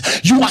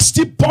righteousness, you are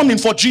still burning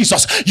for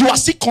Jesus, you are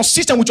still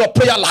consistent with your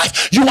prayer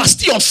life, you are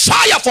still on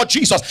fire for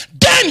Jesus,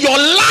 then your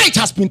light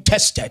has been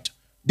tested.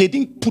 They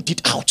didn't put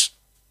it out.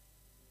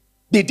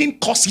 They didn't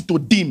cause it to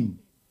dim.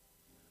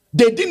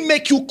 They didn't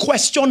make you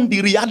question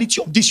the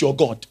reality of this, your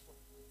God.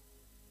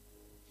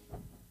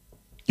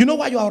 You know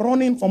why you are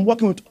running from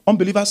working with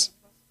unbelievers?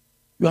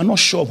 You are not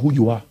sure of who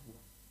you are.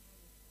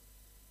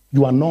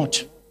 You are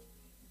not.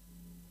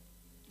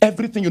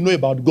 Everything you know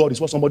about God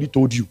is what somebody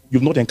told you.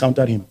 You've not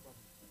encountered him.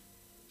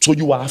 So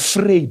you are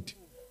afraid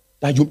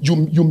that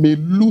you may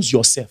lose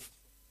yourself.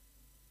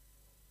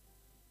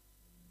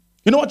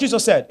 You know what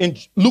Jesus said in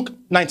Luke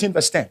 19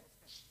 verse 10?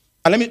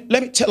 And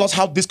let me tell us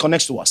how this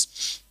connects to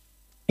us.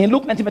 In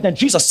Luke 19 verse 10,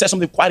 Jesus said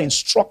something quite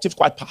instructive,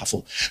 quite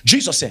powerful.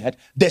 Jesus said,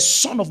 the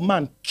Son of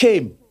Man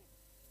came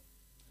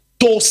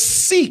to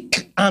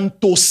seek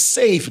and to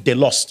save the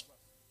lost.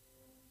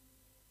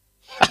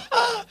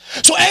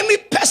 So any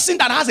person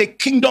that has a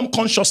kingdom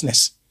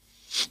consciousness,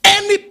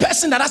 any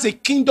person that has a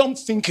kingdom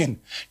thinking,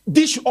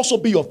 this should also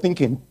be your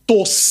thinking,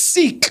 to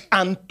seek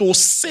and to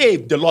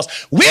save the lost.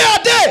 Where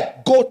are they?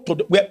 Go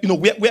to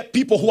where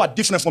people who are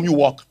different from you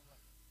walk.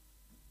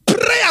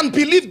 Pray and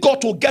believe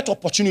God to get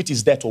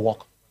opportunities there to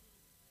walk.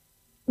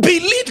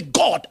 Believe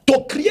God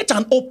to create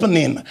an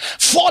opening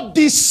for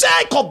the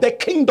sake of the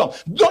kingdom,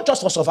 not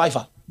just for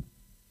survival.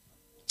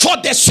 For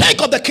the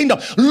sake of the kingdom,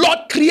 Lord,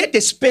 create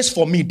a space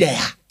for me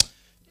there.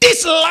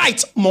 This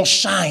light must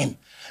shine.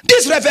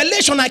 This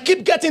revelation I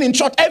keep getting in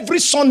church every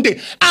Sunday,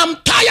 I'm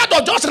tired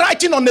of just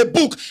writing on a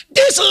book.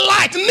 This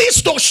light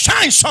needs to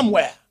shine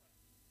somewhere.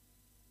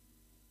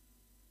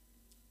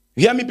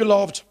 Hear me,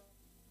 beloved,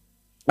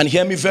 and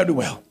hear me very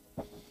well.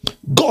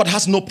 God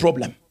has no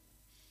problem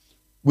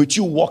with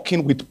you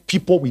walking with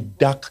people with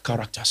dark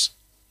characters.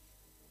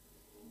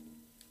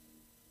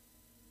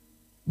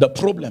 The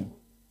problem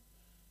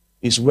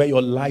is where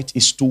your light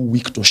is too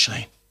weak to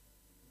shine.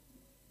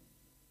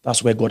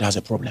 That's where God has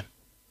a problem.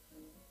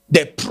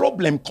 The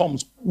problem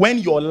comes when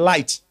your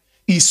light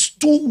is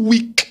too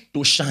weak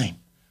to shine.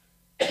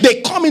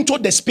 They come into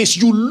the space,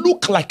 you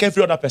look like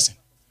every other person.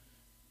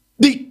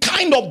 The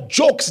kind of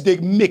jokes they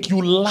make,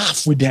 you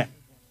laugh with them.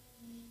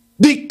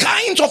 The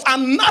kinds of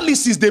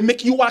analysis they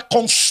make, you are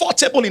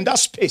comfortable in that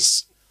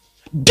space.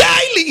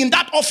 Daily in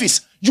that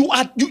office, you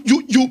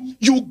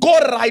go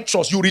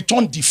righteous, you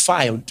return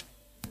defiled.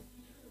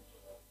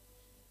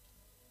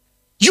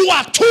 You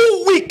are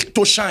too weak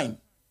to shine.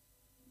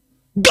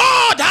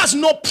 God has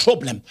no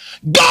problem.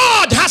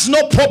 God has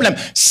no problem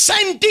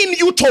sending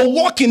you to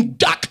walk in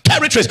dark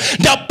territories.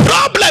 The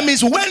problem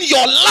is when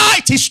your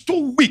light is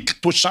too weak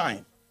to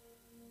shine.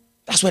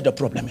 That's where the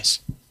problem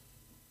is.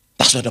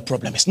 That's where the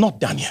problem is. Not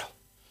Daniel.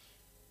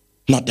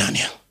 Not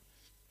Daniel.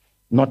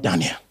 Not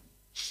Daniel.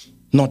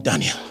 Not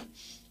Daniel.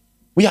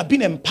 We have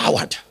been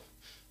empowered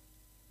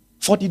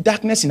for the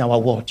darkness in our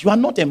world. You are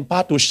not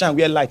empowered to shine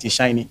where light is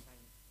shining.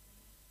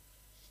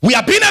 We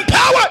have been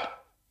empowered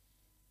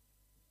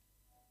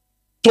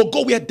to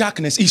go where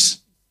darkness is.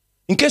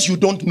 In case you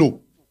don't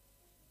know,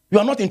 you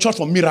are not in church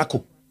for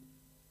miracle.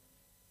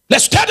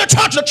 Let's tell the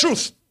church the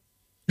truth.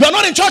 You are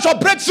not in church for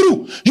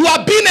breakthrough. You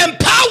are being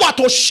empowered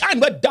to shine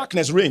where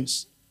darkness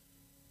reigns.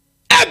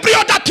 Every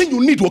other thing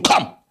you need will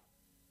come.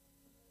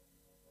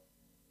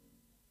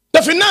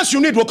 The finance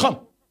you need will come.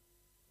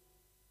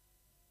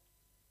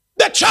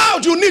 The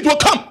child you need will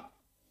come.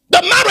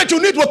 The marriage you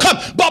need will come.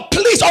 But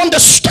please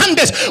understand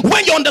this.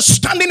 When your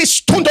understanding is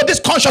tuned to this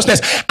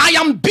consciousness, I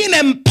am being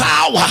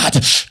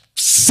empowered,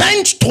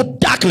 sent to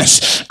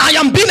darkness. I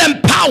am being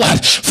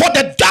empowered for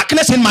the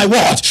darkness in my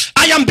world.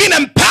 I am being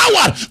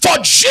empowered for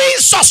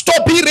Jesus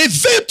to be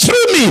revealed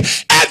through me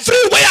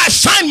everywhere I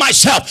find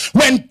myself.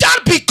 When that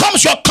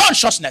becomes your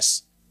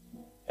consciousness,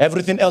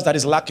 everything else that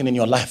is lacking in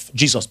your life,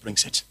 Jesus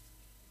brings it.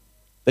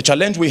 The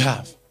challenge we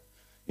have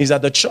is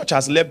that the church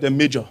has left the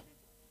major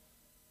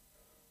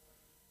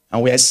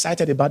and we're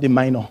excited about the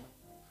minor.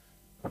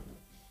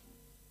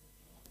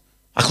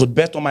 I could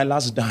bet on my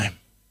last dime,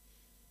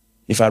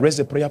 if I raise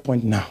the prayer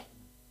point now,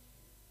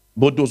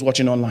 both those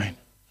watching online,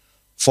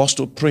 for us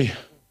to pray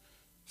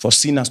for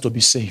sinners to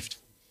be saved.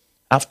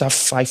 After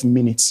 5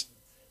 minutes,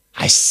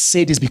 I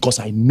say this because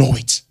I know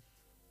it.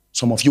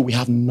 Some of you, we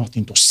have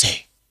nothing to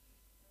say.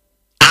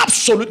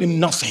 Absolutely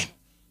nothing.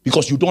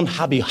 Because you don't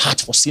have a heart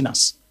for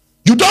sinners.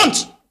 You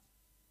don't.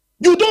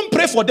 You don't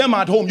pray for them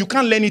at home. You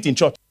can't learn it in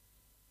church.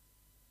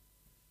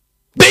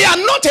 They are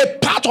not a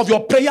part of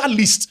your prayer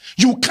list.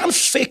 You can't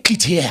fake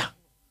it here.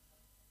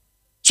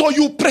 So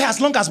you pray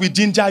as long as we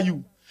ginger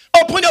you.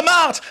 Open your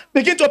mouth.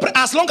 Begin to pray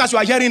as long as you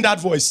are hearing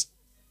that voice.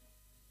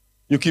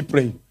 You keep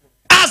praying.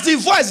 As the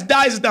voice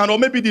dies down, or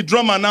maybe the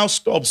drummer now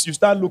stops, you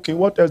start looking,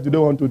 what else do they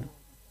want to do?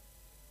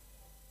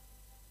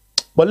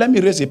 But let me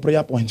raise a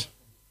prayer point.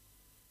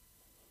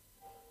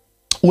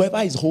 Whoever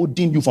is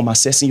holding you from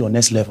accessing your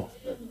next level,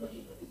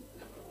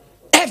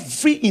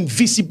 every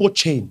invisible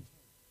chain,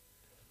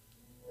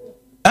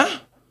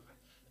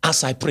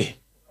 as I pray,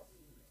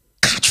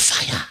 catch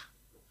fire.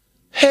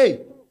 Hey,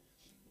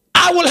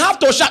 I will have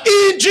to shout,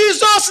 in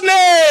Jesus'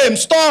 name,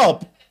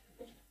 stop.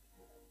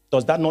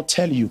 Does that not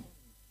tell you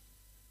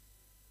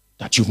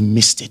that you've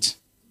missed it?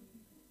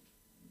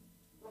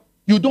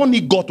 You don't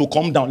need God to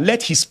come down.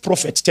 Let his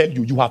prophet tell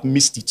you you have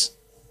missed it.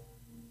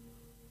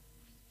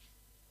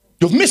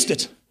 You've missed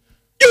it.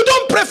 You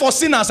don't pray for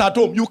sinners at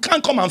home. You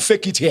can't come and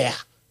fake it here.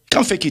 You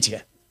can't fake it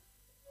here.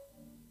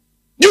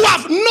 You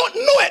have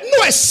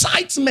no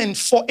excitement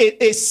for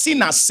a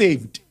sinner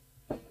saved.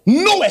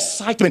 No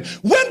excitement.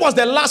 When was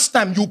the last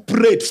time you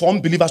prayed for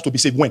unbelievers to be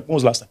saved? When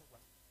was the last time?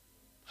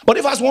 But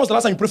if I ask when was the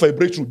last time you prayed for a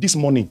breakthrough? This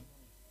morning.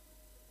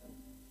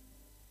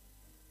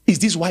 Is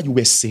this why you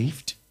were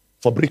saved?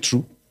 For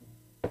breakthrough?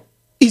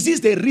 Is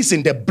this the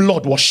reason the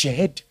blood was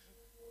shed?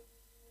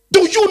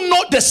 Do you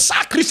know the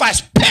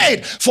sacrifice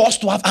paid for us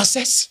to have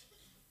access?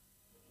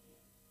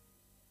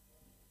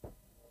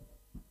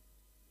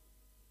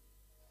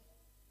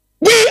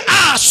 We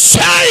are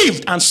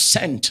saved and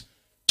sent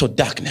to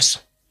darkness.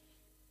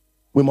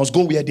 We must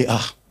go where they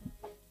are.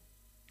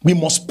 We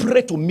must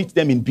pray to meet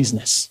them in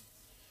business.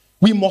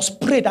 We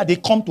must pray that they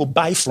come to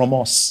buy from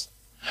us.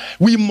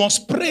 We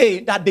must pray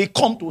that they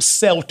come to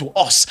sell to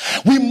us.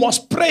 We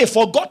must pray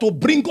for God to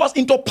bring us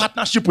into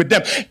partnership with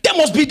them. There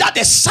must be that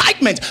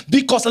excitement,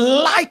 because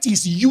light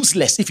is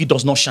useless if it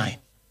does not shine.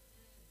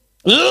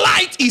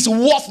 Light is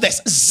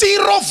worthless,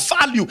 zero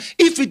value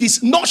if it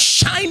is not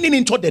shining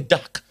into the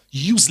dark.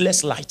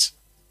 Useless light.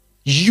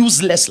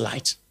 Useless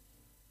light.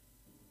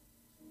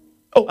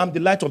 Oh, I'm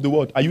the light of the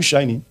world. Are you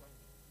shining?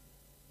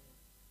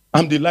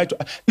 I'm the light.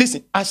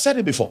 Listen, I said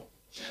it before.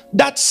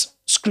 That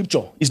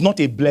scripture is not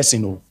a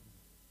blessing, no.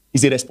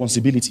 It's a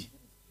responsibility.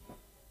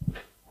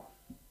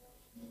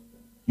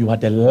 You are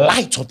the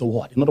light of the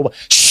world. In other words,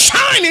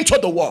 shine into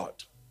the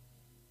world.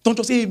 Don't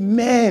just say,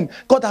 amen.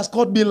 God has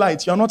called me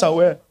light. You are not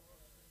aware.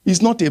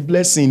 It's not a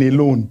blessing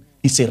alone.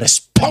 It's a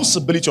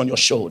responsibility on your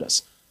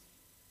shoulders.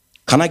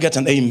 Can I get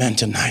an amen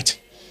tonight?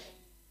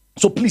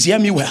 So please hear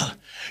me well.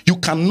 You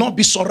cannot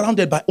be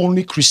surrounded by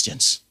only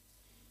Christians.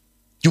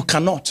 You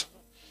cannot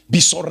be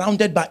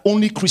surrounded by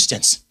only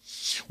Christians.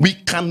 We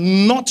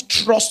cannot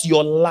trust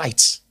your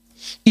light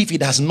if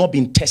it has not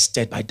been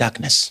tested by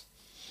darkness.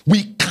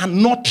 We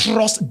cannot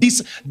trust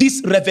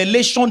this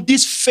revelation,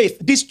 this faith,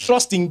 this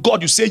trust in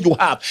God you say you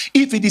have,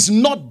 if it is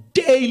not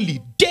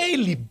daily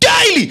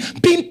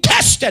being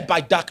tested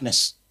by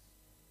darkness.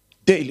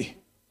 Daily.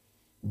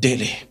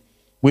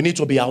 We need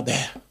to be out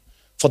there.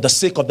 For the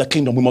sake of the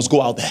kingdom, we must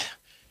go out there.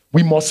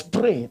 We must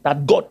pray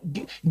that God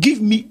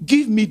give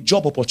me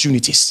job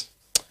opportunities.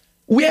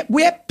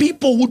 Where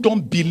people who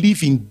don't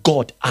believe in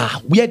God are,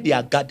 where they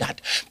are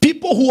gathered.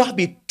 People who have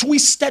a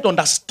twisted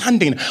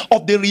understanding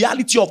of the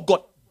reality of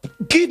God.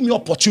 Give me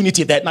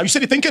opportunity there. Now you see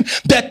the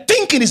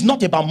thinking is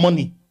not about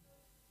money.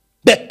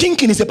 The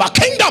thinking is about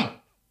kingdom.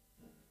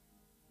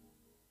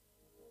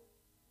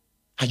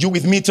 Are you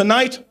with me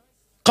tonight?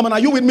 Come on, are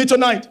you with me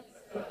tonight?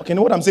 Okay,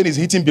 now what I'm saying is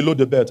hitting below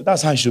the belt.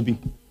 That's how it should be.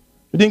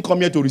 You didn't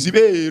come here to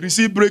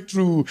receive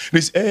breakthrough.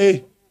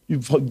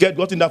 You've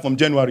gotten that from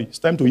January. It's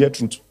time to hear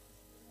truth.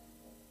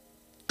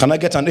 Can I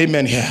get an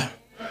amen here?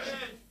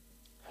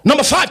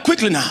 Number 5,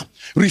 quickly now.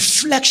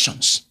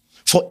 Reflections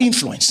for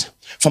influence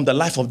from the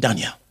life of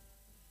Daniel.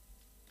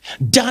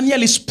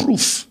 Daniel is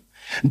proof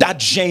that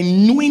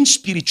genuine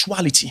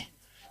spirituality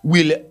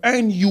will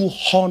earn you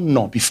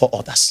honor before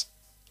others.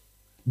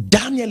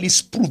 Daniel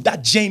is proof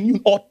that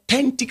genuine,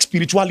 authentic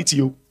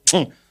spirituality.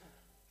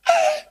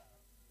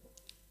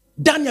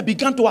 Daniel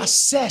began to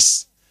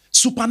assess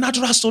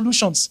supernatural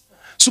solutions,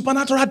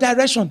 supernatural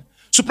direction,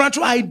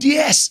 supernatural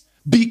ideas,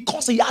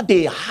 because he had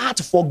a heart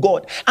for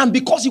God. And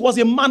because he was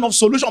a man of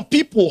solution,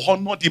 people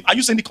honored him. Are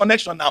you seeing the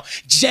connection now?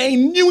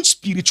 Genuine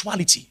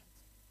spirituality.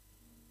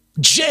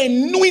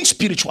 Genuine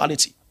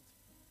spirituality.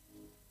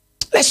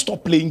 Let's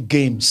stop playing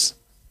games.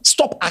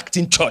 Stop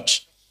acting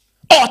church.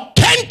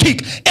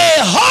 Authentic.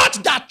 A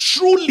heart that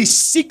truly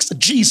seeks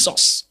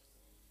Jesus.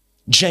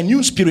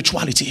 Genuine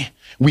spirituality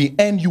will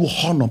earn you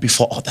honor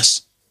before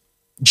others.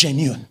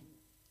 Genuine.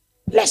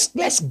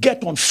 Let's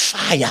get on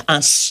fire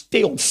and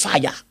stay on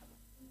fire.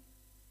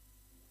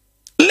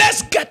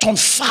 Let's get on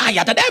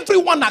fire, that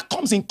everyone that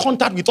comes in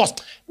contact with us,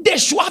 they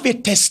should have a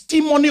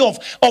testimony of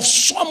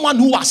someone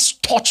who has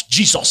touched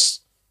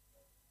Jesus.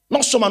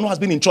 Not someone who has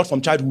been in church from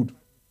childhood.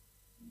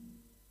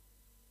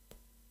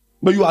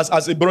 But you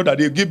as a brother,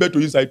 they give birth to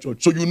inside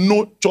church. So you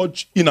know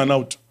church in and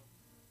out.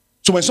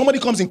 So when somebody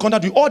comes in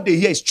contact with you, all they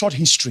hear is church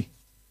history.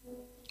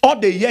 All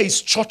they hear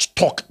is church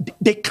talk.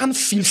 They can't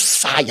feel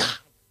fire.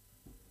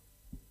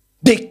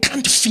 They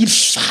can't feel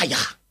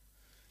fire.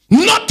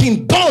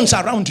 Nothing burns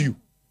around you.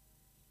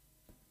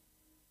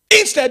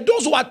 Instead,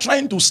 those who are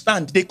trying to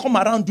stand, they come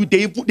around you,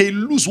 they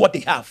lose what they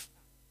have.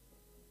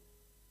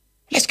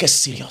 Let's get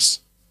serious.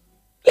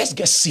 Let's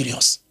get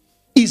serious.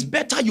 It's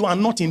better you are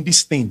not in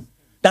this thing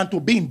than to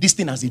be in this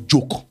thing as a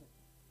joke.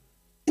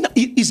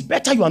 It's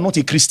better you are not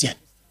a Christian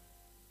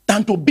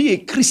than to be a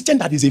Christian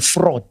that is a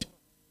fraud.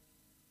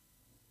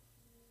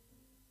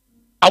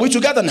 Are we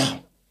together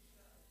now?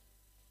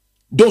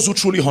 Those who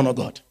truly honor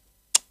God.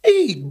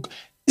 Hey,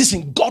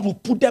 listen, God will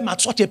put them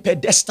at such a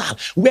pedestal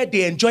where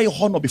they enjoy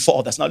honor before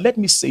others. Now, let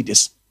me say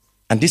this,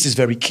 and this is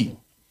very key.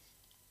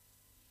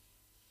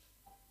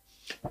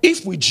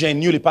 If we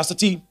genuinely, Pastor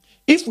T,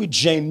 if we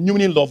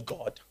genuinely love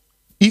God,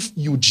 if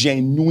you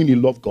genuinely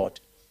love God,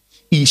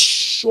 it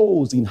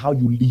shows in how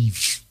you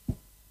live.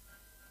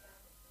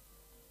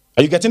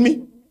 Are you getting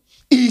me?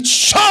 It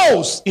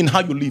shows in how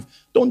you live.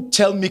 Don't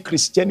tell me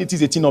Christianity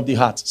is a thing of the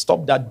heart.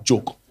 Stop that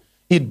joke.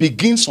 It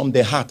begins from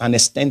the heart and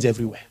extends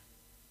everywhere.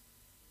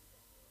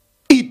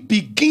 It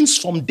begins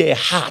from the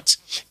heart.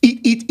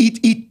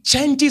 It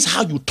changes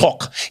how you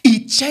talk.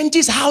 It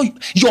changes how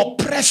your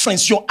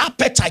preference, your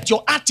appetite,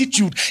 your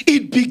attitude.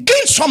 It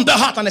begins from the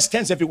heart and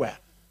extends everywhere.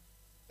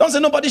 Don't say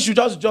nobody should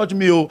just judge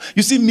me. Oh,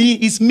 you see me,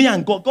 it's me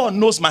and God. God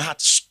knows my heart.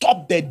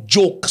 Stop the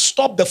joke.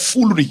 Stop the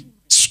foolery.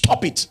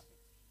 Stop it.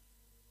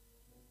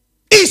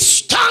 It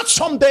starts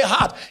from the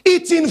heart.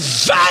 It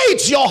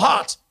invades your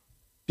heart.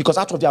 Because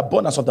out of the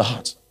abundance of the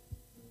heart,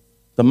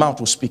 the mouth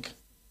will speak.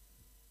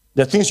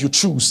 The things you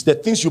choose, the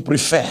things you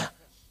prefer.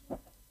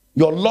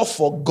 Your love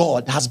for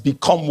God has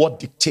become what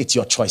dictates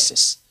your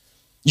choices.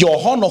 Your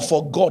honor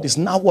for God is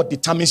now what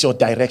determines your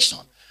direction.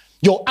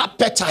 Your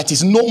appetite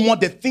is no more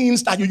the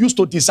things that you used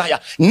to desire.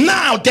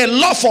 Now the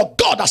love for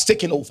God has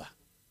taken over.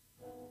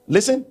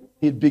 Listen,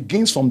 it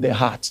begins from the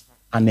heart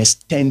and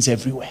extends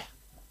everywhere.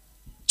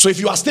 So if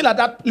you are still at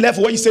that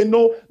level where you say,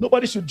 no,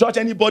 nobody should judge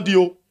anybody.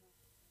 Oh,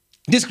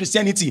 this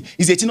Christianity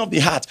is a thing of the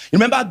heart.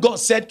 Remember God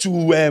said to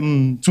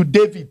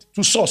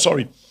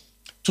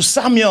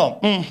Samuel.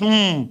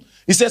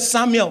 He said,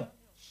 Samuel,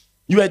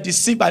 you are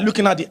deceived by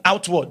looking at the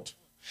outward.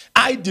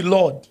 I, the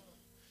Lord,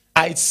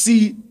 I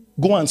see,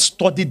 go and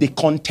study the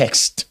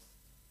context.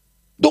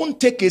 Don't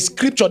take a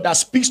scripture that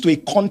speaks to a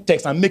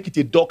context and make it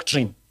a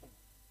doctrine.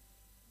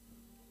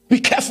 Be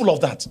careful of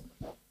that.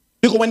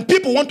 Because when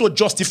people want to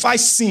justify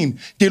sin,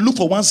 they look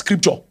for one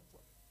scripture.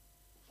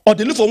 Or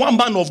they look for one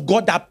man of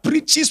God that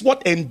preaches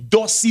what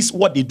endorses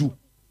what they do.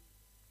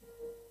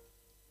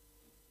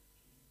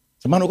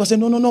 The man of God said,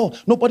 no.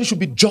 Nobody should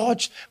be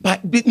judged by...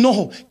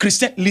 No,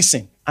 Christian,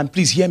 listen, and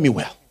please hear me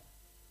well.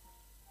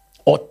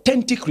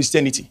 Authentic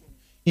Christianity,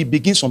 it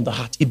begins from the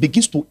heart. It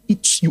begins to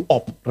eat you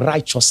up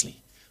righteously,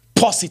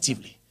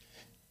 positively.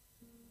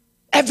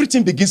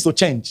 Everything begins to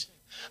change.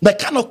 The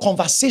kind of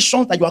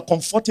conversations that you are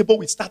comfortable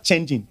with start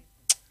changing.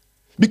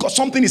 Because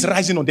something is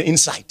rising on the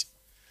inside.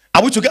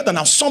 Are we together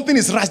now? Something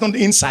is rising on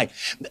the inside.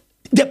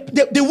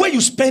 The way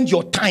you spend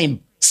your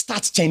time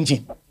starts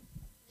changing.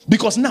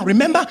 Because now,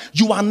 remember,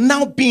 you are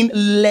now being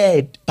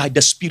led by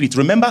the Spirit.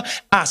 Remember,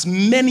 as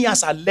many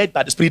as are led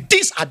by the Spirit,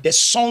 these are the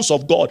sons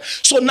of God.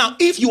 So now,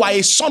 if you are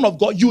a son of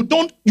God, you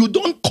don't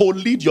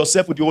co-lead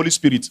yourself with the Holy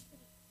Spirit.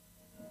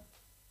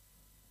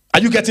 Are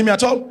you getting me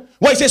at all?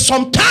 Well, he says,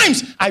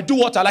 sometimes I do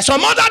what I like.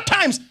 Some other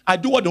times, I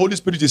do what the Holy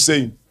Spirit is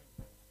saying.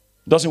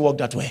 It doesn't work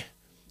that way.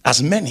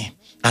 As many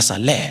as are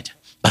led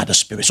by the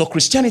Spirit. So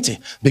Christianity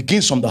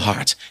begins from the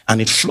heart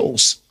and it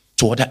flows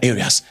to other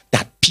areas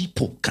that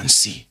people can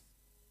see.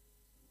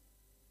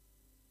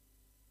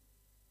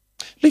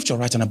 Lift your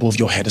right hand above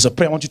your head. There's a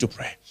prayer I want you to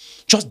pray.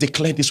 Just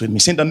declare this with me.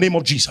 Say in the name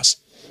of Jesus.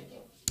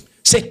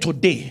 Say,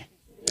 today,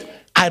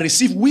 I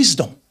receive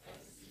wisdom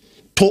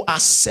to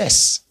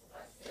assess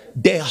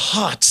the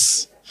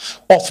hearts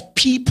of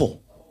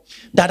people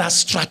that are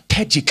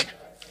strategic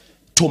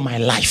to my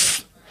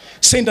life.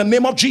 Say in the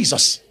name of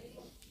Jesus.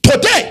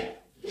 Today,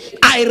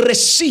 I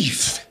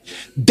receive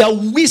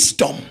the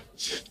wisdom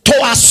to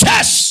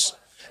assess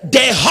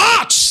the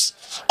hearts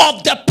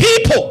of the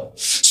people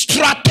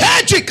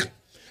strategic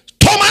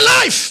to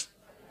my life.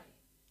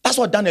 That's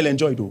what Daniel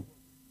enjoyed, though.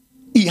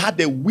 He had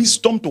the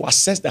wisdom to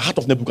assess the heart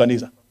of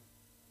Nebuchadnezzar.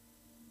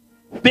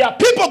 There are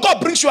people God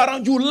brings you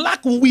around, you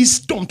lack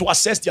wisdom to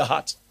assess their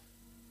heart.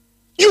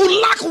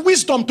 You lack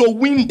wisdom to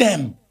win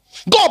them.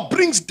 God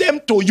brings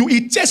them to you.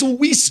 It takes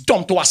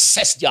wisdom to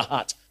assess their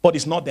heart, but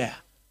it's not there.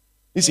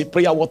 This is a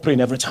prayer worth praying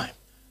every time.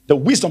 The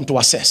wisdom to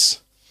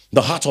assess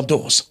the heart of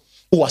those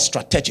who are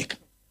strategic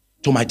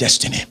to my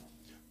destiny.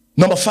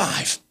 Number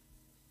 5,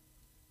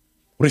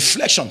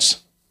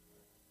 reflections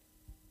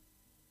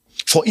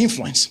for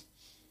influence.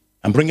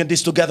 I'm bringing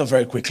this together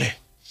very quickly.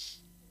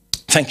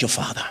 Thank you,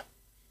 Father.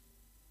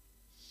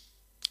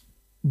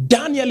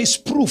 Daniel is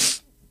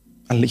proof,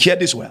 and hear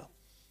this well,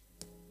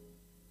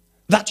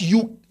 that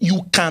you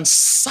can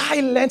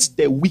silence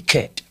the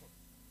wicked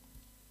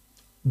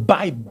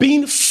by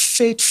being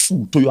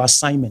faithful to your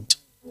assignment,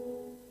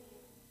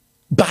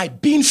 by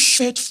being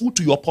faithful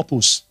to your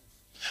purpose,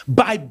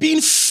 by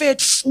being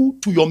faithful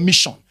to your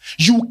mission,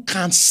 you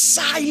can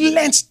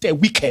silence the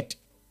wicked.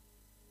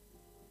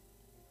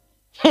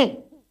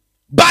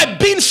 By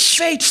being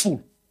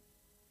faithful.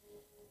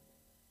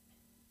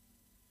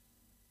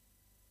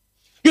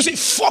 You see,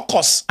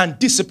 focus and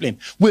discipline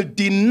will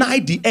deny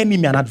the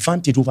enemy an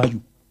advantage over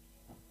you.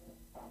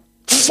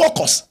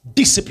 Focus,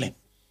 discipline.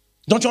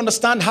 Don't you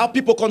understand how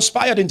people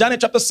conspired in Daniel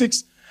chapter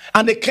 6?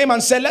 And they came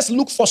and said, let's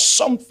look for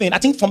something. I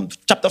think from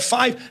chapter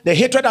 5, the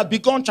hatred had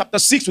begun. Chapter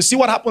 6, we see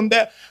what happened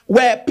there,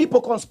 where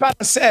people conspired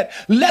and said,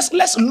 let's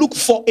look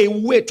for a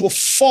way to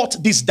fault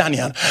this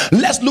Daniel.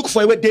 Let's look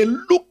for a way. They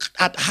looked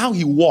at how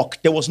he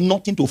walked. There was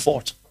nothing to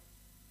fault.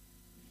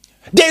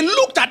 They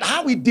looked at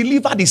how he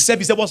delivered his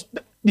service.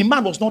 The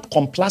man was not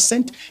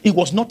complacent. He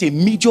was not a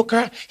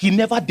mediocre. He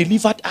never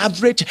delivered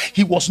average.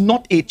 He was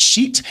not a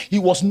cheat. He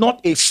was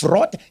not a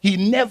fraud. He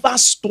never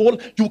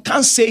stole. You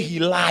can't say he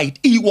lied.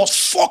 He was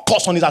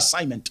focused on his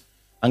assignment.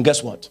 And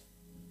guess what?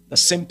 The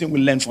same thing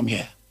we learn from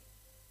here.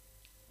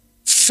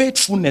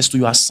 Faithfulness to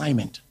your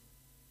assignment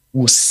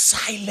will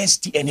silence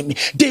the enemy.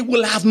 They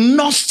will have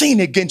nothing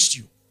against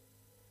you.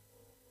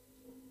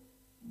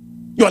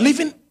 You are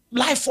living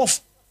life of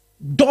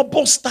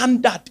double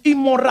standard,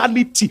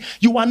 immorality.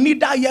 You are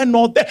neither here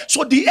nor there.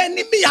 So the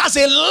enemy has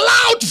a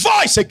loud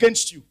voice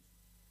against you.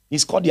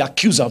 He's called the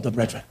accuser of the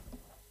brethren.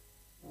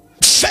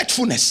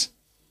 Faithfulness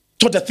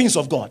to the things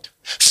of God.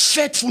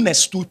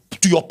 Faithfulness to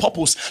your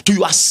purpose, to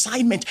your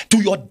assignment,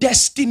 to your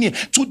destiny,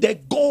 to the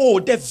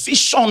goal, the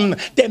vision,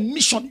 the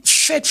mission.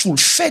 Faithful,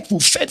 faithful,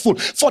 faithful.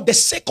 For the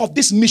sake of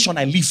this mission,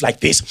 I live like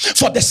this.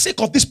 For the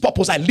sake of this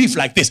purpose, I live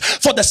like this.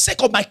 For the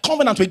sake of my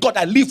covenant with God,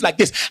 I live like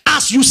this.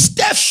 As you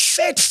stay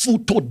faithful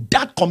to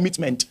that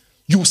commitment,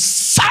 you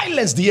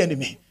silence the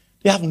enemy.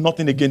 They have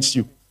nothing against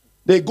you.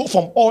 They go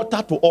from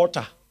altar to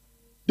altar.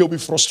 They'll be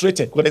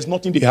frustrated because there's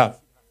nothing they have.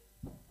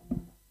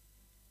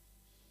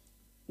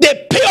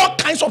 They pay all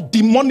kinds of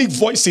demonic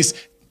voices.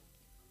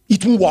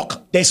 It won't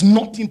work. There's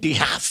nothing they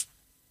have.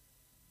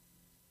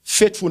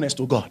 Faithfulness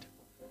to God.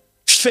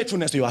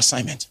 Faithfulness to your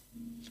assignment.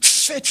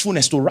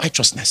 Faithfulness to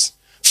righteousness.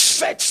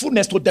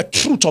 Faithfulness to the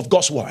truth of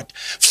God's word.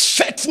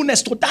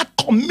 Faithfulness to that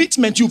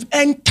commitment you've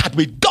entered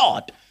with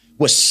God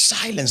will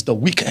silence the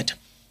wicked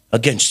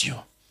against you.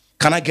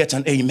 Can I get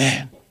an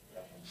amen?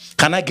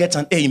 Can I get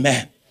an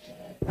amen?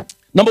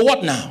 Number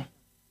what now?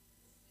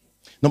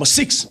 Number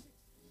 6.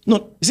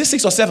 No, is it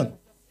 6 or 7?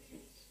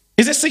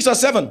 Is it 6 or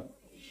 7?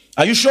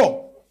 Are you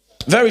sure?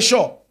 Very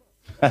sure.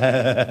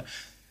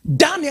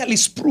 Daniel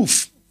is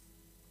proof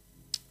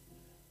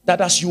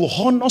that as you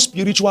honor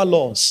spiritual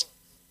laws,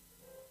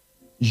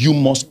 you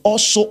must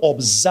also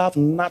observe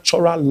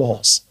natural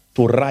laws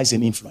to rise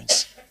in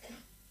influence.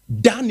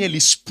 Daniel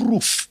is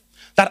proof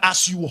that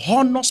as you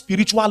honor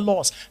spiritual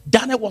laws,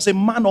 Daniel was a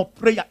man of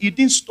prayer. He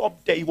didn't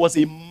stop there. He was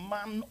a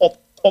man of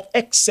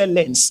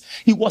excellence.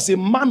 He was a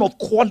man of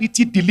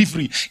quality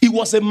delivery. He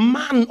was a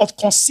man of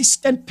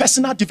consistent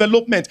personal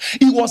development.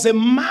 He was a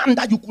man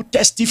that you could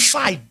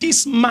testify,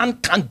 this man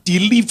can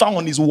deliver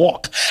on his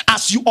work.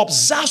 As you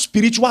observe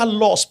spiritual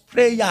laws,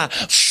 prayer,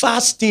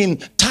 fasting,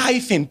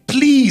 tithing,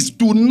 please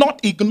do not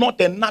ignore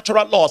the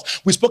natural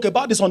laws. We spoke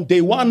about this on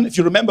day 1, if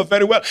you remember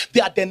very well. They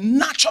are the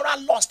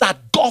natural laws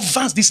that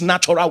governs this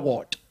natural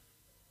world.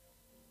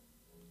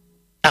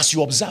 As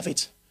you observe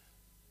it.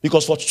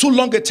 Because for too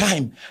long a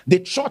time, the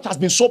church has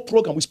been so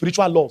programmed with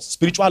spiritual laws,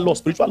 spiritual laws,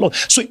 spiritual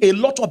laws. So a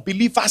lot of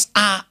believers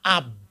are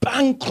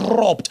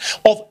bankrupt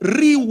of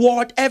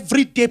reward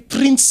everyday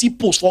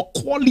principles for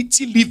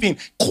quality living,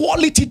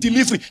 quality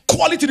delivery,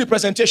 quality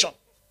representation.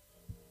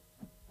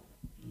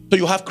 So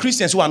you have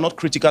Christians who are not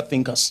critical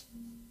thinkers.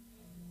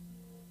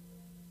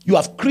 You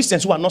have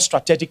Christians who are not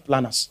strategic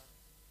planners.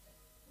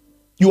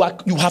 You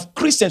have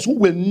Christians who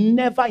will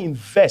never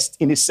invest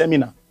in a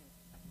seminar.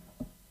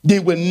 They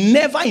will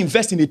never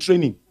invest in a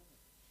training.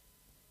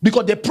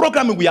 Because the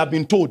programming we have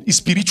been told is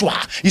spiritual.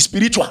 Is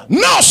spiritual.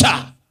 No,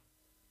 sir.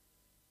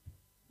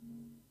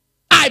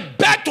 I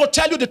beg to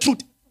tell you the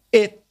truth.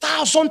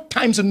 1,000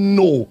 times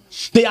no.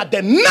 They are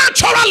the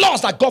natural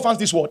laws that governs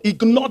this world.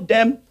 Ignore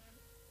them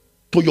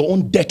to your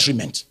own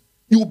detriment.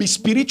 You will be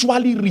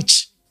spiritually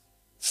rich,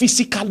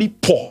 physically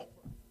poor.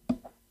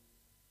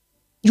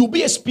 You'll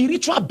be a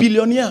spiritual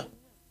billionaire.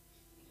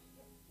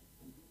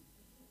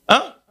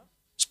 Huh?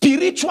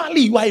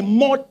 Spiritually, you are a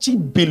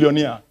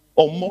multi-billionaire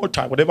or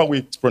multi, whatever way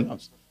it's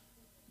pronounced.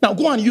 Now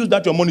go and use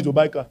that your money to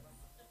buy a car.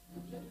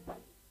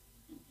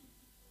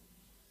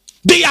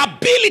 The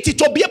ability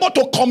to be able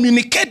to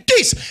communicate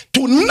this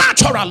to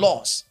natural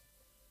laws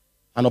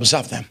and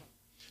observe them.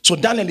 So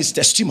Daniel is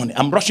testimony.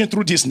 I'm rushing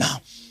through this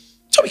now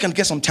so we can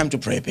get some time to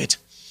pray a bit.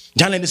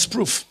 Daniel is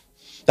proof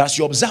that as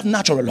you observe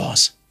natural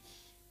laws,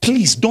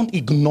 please don't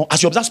ignore,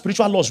 as you observe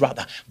spiritual laws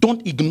rather,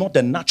 don't ignore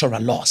the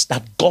natural laws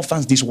that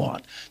governs this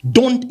world.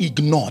 Don't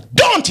ignore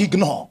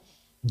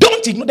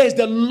Don't ignore, there's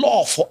the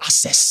law for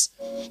access.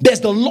 There's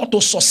the law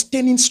to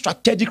sustaining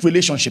strategic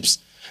relationships.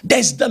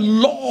 There's the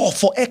law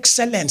for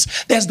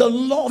excellence. There's the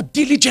law of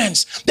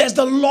diligence. There's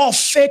the law of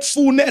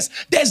faithfulness.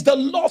 There's the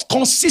law of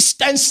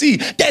consistency.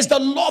 There's the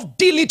law of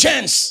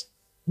diligence.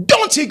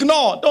 Don't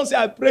ignore. Don't say,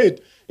 I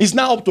prayed. It's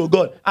now up to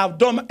God. I've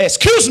done.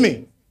 Excuse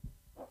me.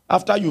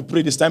 After you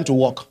prayed, it's time to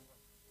walk.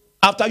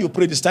 After you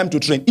prayed, it's time to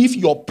train. If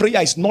your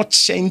prayer is not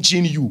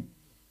changing you,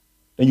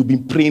 then you've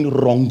been praying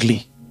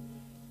wrongly.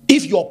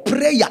 If your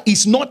prayer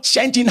is not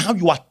changing how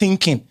you are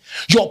thinking,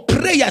 your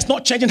prayer is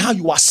not changing how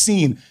you are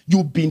seeing,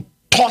 you've been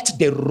taught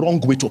the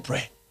wrong way to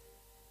pray.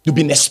 You've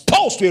been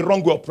exposed to a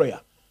wrong way of prayer.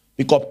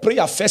 Because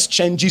prayer first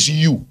changes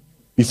you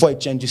before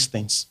it changes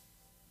things.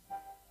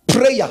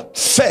 Prayer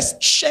first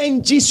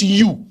changes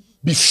you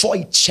before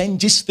it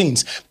changes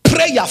things.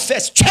 Prayer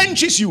first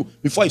changes you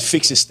before it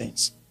fixes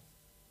things.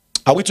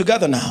 Are we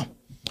together now?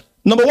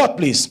 Number what,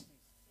 please?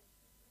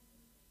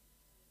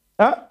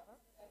 Huh?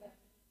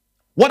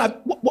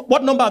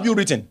 What number have you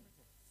written?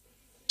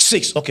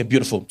 6. Okay,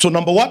 beautiful. So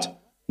number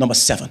what? Number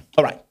 7.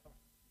 All right.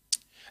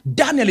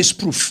 Daniel is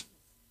proof.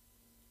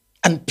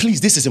 And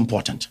please, this is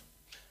important.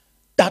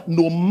 That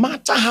no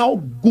matter how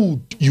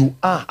good you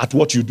are at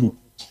what you do,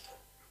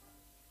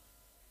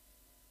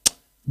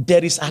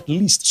 there is at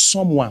least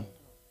someone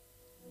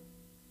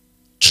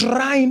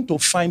trying to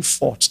find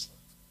fault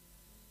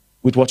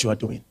with what you are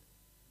doing.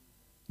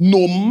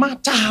 No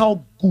matter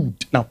how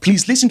good. Now,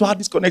 please listen to how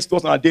this connects to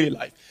us in our daily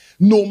life.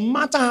 No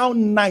matter how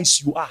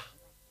nice you are,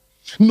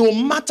 no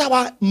matter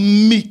how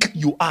meek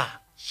you are,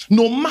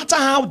 no matter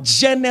how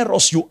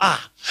generous you are,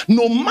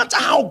 no matter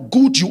how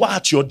good you are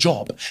at your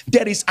job,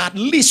 there is at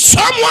least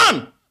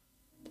someone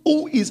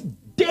who is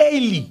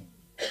daily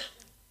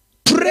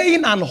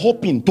praying and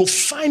hoping to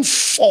find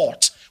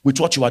fault with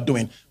what you are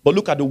doing. But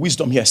look at the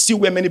wisdom here. See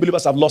where many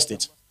believers have lost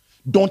it.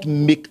 Don't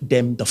make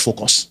them the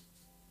focus.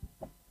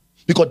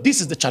 Because this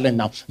is the challenge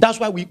now. That's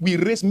why we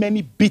raise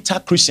many bitter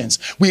Christians.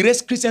 We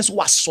raise Christians who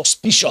are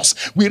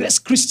suspicious. We raise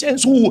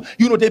Christians who,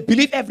 they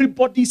believe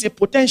everybody is a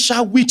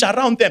potential witch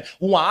around them.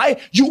 Why?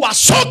 You are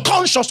so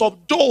conscious of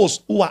those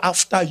who are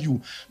after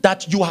you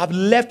that you have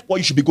left what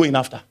you should be going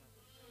after.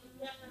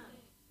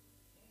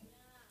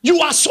 You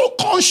are so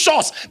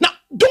conscious. Now,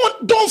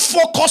 don't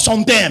focus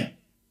on them.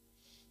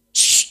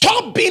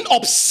 Stop being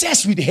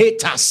obsessed with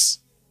haters.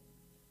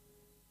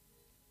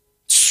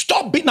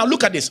 Now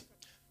look at this.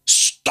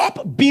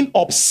 Stop being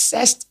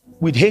obsessed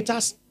with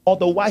haters,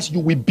 otherwise you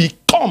will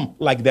become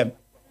like them.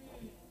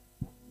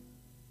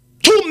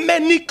 Too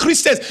many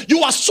Christians,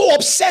 you are so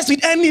obsessed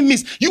with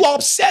enemies. You are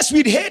obsessed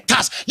with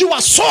haters. You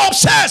are so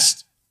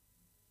obsessed.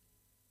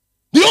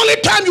 The only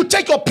time you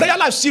take your prayer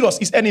life serious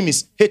is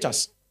enemies,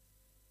 haters.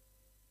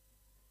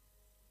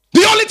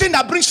 The only thing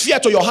that brings fear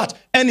to your heart,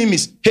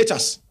 enemies,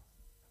 haters.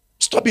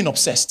 Stop being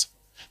obsessed.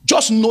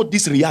 Just know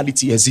this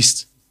reality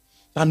exists.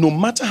 That no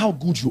matter how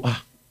good you are,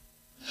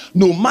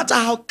 no matter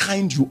how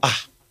kind you are,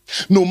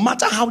 no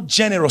matter how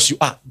generous you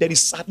are, there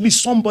is at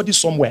least somebody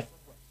somewhere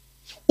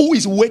who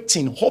is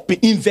waiting, hoping,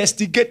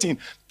 investigating,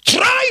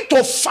 trying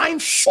to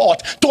find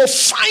fault, to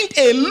find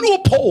a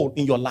loophole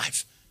in your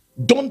life.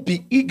 Don't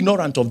be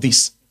ignorant of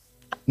this.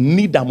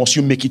 Neither must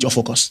you make it your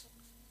focus.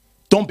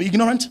 Don't be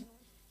ignorant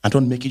and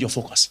don't make it your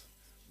focus.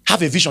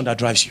 Have a vision that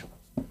drives you.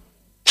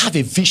 Have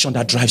a vision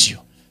that drives you.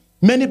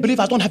 Many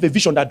believers don't have a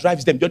vision that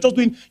drives them. You're just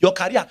doing your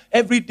career.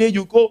 Every day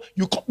you go.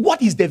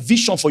 What is the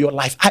vision for your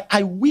life?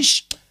 I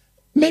wish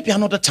maybe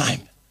another time.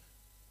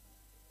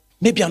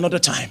 Maybe another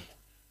time.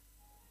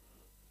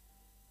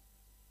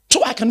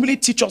 So I can really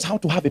teach us how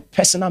to have a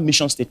personal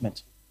mission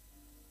statement.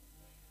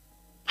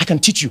 I can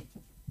teach you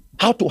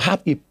how to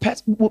have a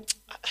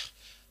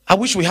I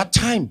wish we had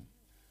time.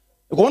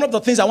 One of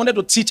the things I wanted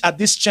to teach at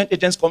this Change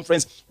Agents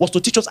conference was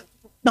to teach us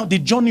now the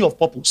journey of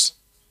purpose.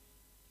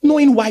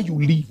 Knowing why you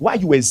live, why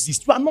you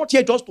exist. You are not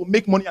here just to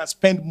make money and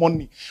spend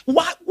money.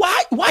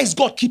 Why is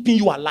God keeping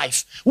you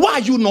alive? Why are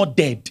you not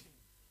dead?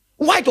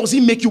 Why does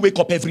he make you wake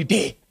up every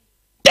day?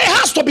 There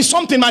has to be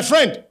something, my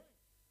friend.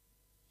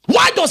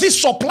 Why does he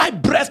supply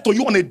breath to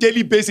you on a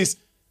daily basis?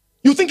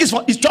 You think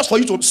it's just for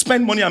you to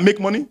spend money and make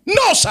money?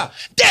 No, sir.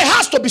 There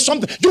has to be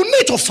something. You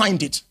need to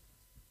find it.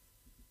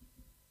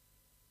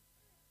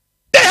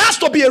 There has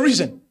to be a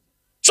reason.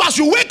 So as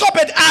you wake up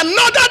at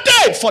another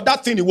day for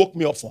that thing he woke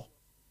me up for.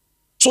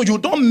 So you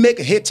don't make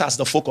haters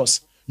the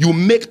focus. You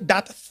make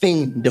that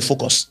thing the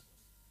focus.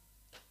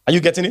 Are you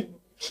getting it?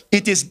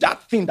 It is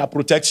that thing that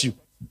protects you.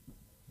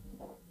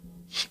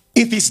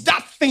 It is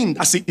that thing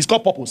that it's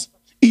called purpose.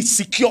 It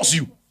secures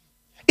you.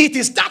 It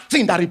is that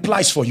thing that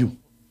replies for you.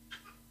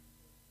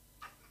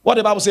 What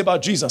the Bible say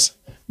about Jesus?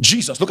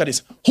 Jesus, look at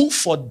this. Who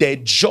for the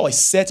joy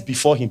set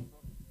before him.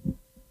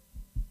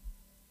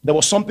 There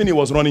was something he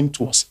was running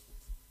towards.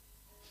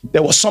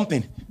 There was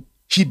something.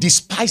 He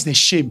despised the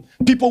shame.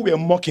 People were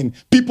mocking.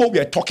 People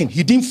were talking.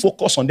 He didn't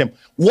focus on them.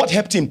 What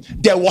helped him?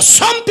 There was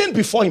something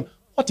before him.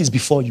 What is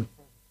before you?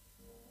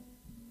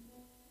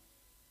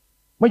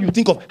 When you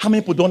think of how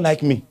many people don't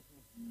like me,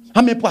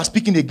 how many people are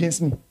speaking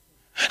against me,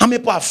 How many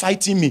people are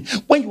fighting me?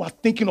 When you are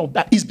thinking of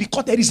that, it's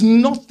because there is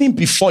nothing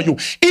before you.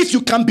 If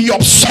you can be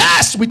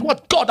obsessed with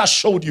what God has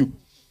showed you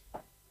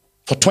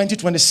for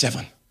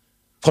 2027,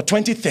 for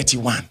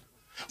 2031,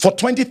 for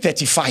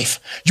 2035,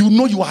 you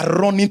know you are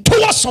running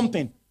towards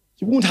something.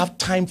 You won't have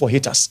time for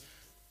haters.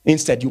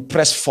 Instead, you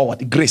press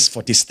forward. Grace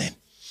for this thing.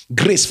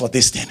 Grace for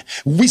this thing.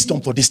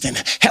 Wisdom for this thing.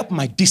 Help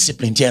my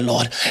discipline, dear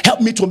Lord.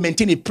 Help me to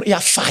maintain a prayer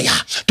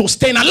fire, to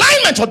stay in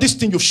alignment for this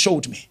thing you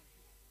showed me.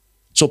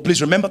 So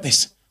please remember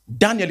this.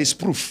 Daniel is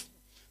proof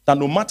that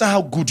no matter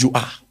how good you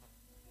are,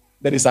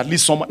 there is at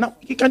least someone. Now,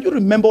 can you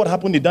remember what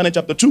happened in Daniel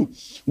chapter 2?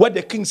 Where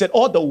the king said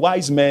all the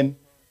wise men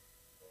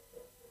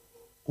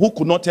who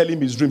could not tell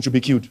him his dream should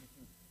be killed.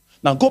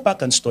 Now go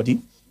back and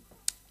study.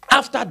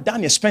 After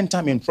Daniel spent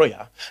time in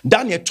prayer,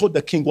 Daniel told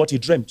the king what he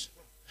dreamt.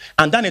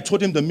 And Daniel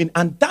told him the meaning.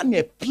 And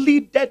Daniel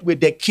pleaded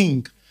with the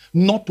king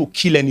not to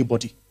kill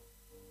anybody.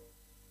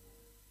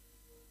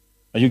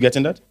 Are you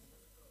getting that?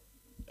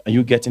 Are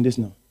you getting this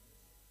now?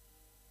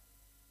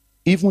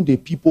 Even the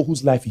people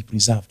whose life he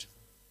preserved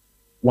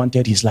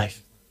wanted his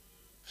life.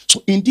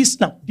 So in this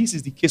now, this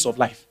is the case of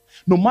life.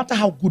 No matter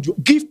how good you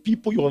give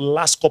people your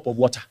last cup of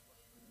water,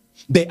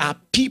 there are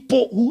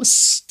people who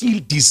still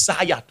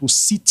desire to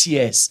see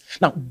tears.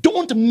 Now,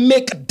 don't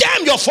make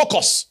them your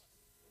focus.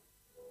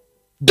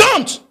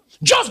 Don't.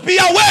 Just be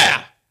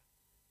aware.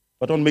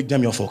 But don't make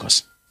them your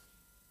focus.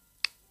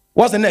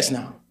 What's the next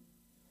now?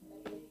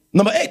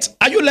 Number 8.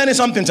 Are you learning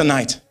something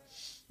tonight?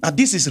 Now,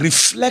 this is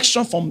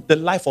reflection from the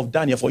life of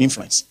Daniel for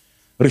influence.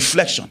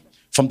 Reflection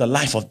from the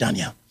life of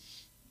Daniel.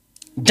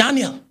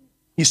 Daniel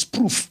is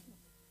proof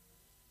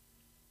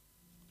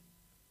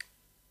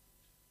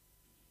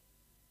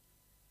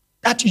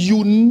that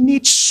you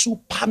need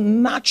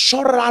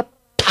supernatural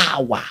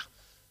power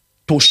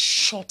to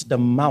shut the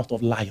mouth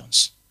of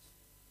lions.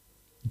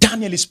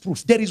 Daniel is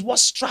proof. There is what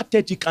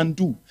strategy can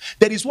do.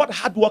 There is what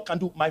hard work can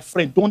do. My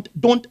friend,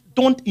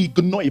 don't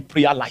ignore a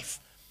prayer life.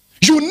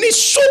 You need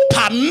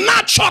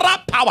supernatural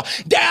power.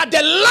 They are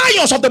the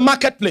lions of the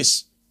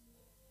marketplace.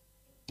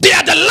 They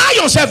are the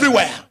lions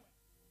everywhere.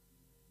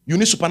 You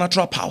need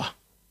supernatural power.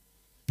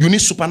 You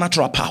need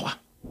supernatural power.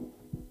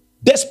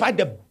 Despite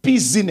the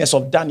busyness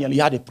of Daniel, he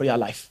had a prayer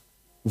life.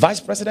 Vice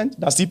president,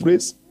 does he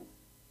praise?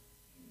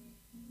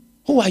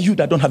 Who are you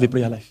that don't have a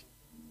prayer life?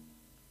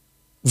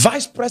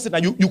 Vice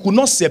president, you could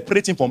not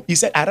separate him from. He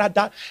said, I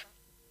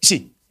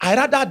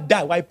rather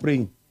die while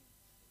praying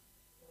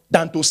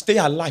than to stay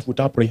alive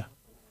without prayer.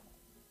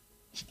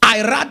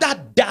 I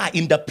rather die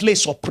in the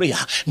place of prayer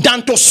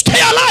than to stay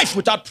alive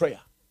without prayer.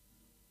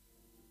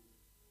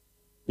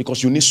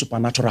 Because you need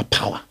supernatural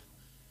power.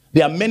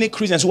 There are many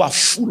Christians who are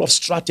full of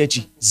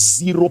strategy,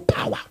 zero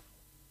power.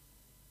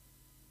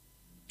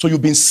 So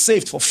you've been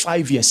saved for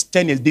 5 years,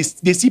 10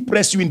 years. They still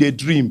press you in the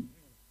dream.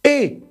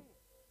 Hey,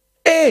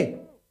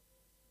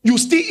 you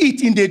still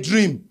eat in the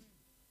dream.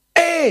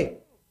 Hey,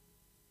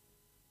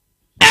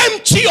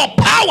 empty your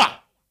power.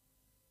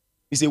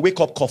 It's a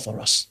wake-up call for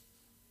us.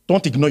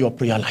 Don't ignore your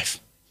prayer life.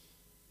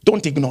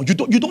 Don't ignore. You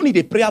don't need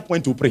a prayer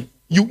point to pray.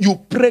 You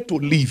pray to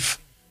live,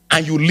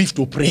 and you live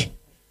to pray.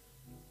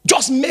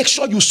 Just make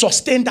sure you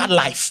sustain that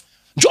life.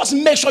 Just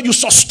make sure you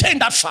sustain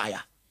that fire.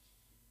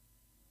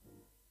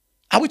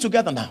 Are we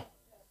together now?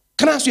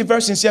 Can I ask you a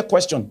very sincere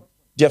question,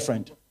 dear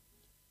friend?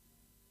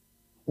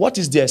 What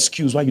is the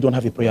excuse why you don't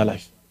have a prayer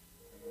life?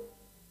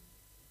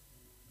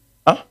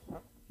 Huh?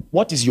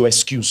 What is your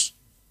excuse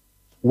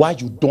why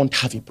you don't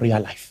have a prayer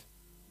life?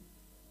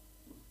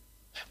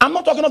 I'm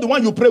not talking of the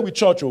one you pray with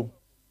church. Oh.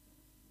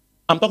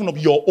 I'm talking of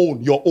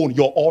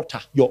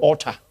your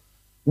altar,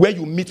 where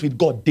you meet with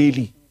God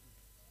daily.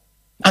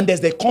 And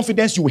there's the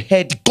confidence you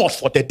heard God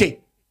for the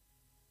day.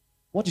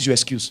 What is your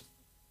excuse?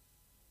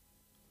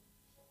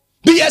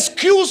 The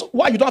excuse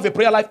why you don't have a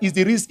prayer life is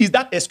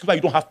that excuse why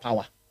you don't have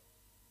power.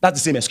 That's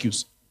the same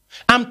excuse.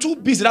 I'm too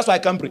busy, that's why I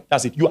can't pray.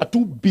 That's it. You are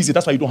too busy,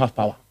 that's why you don't have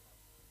power.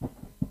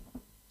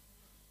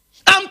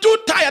 I'm too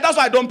tired, that's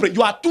why I don't pray.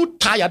 You are too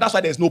tired, that's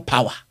why there's no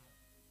power.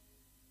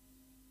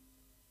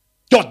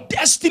 Your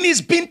destiny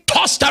is being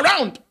tossed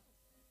around.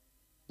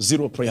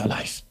 Zero prayer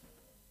life.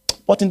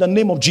 But in the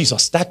name of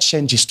Jesus, that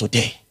changes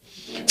today.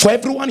 For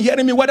everyone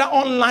hearing me, whether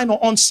online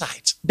or on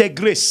site, the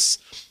grace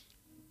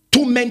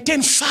to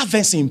maintain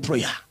fervency in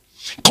prayer,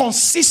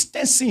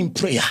 consistency in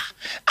prayer,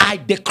 I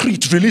decree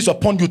it release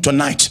upon you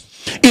tonight.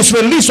 It's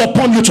released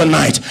upon you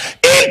tonight.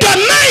 In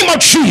the name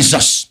of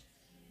Jesus.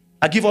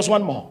 I give us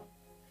one more,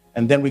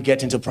 and then we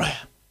get into prayer.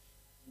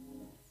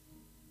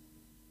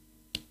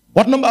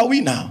 What number are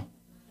we now?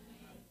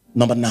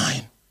 Number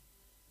 9.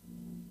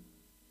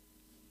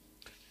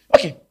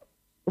 Okay.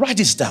 Write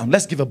this down.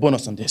 Let's give a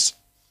bonus on this.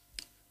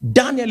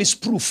 Daniel is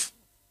proof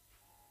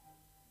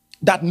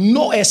that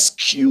no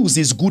excuse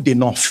is good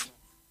enough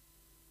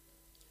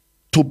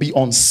to be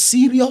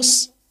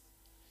unserious,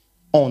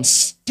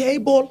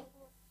 unstable,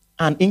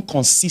 and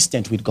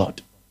inconsistent with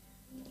God.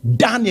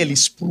 Daniel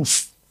is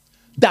proof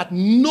that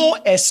no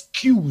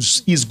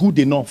excuse is good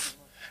enough.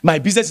 My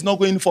business is not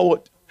going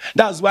forward.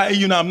 That's why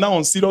I'm now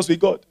unserious with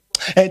God.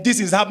 and this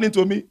is happening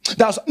to me.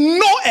 There's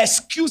no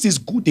excuse is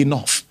good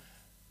enough.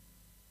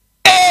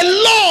 A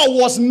law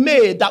was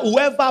made that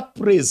whoever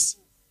prays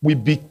will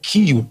be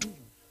killed.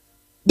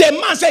 The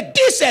man said,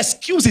 this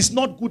excuse is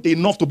not good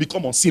enough to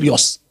become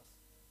unserious.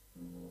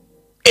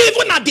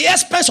 Even at the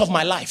expense of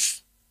my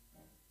life.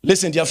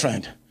 Listen, dear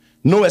friend,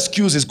 no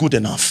excuse is good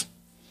enough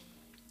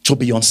to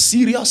be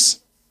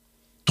unserious,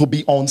 to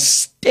be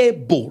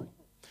unstable,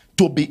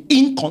 to be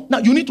Now,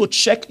 you need to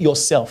check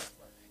yourself.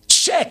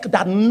 Check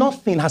that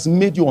nothing has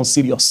made you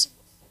unserious.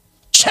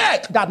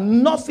 Check that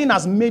nothing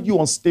has made you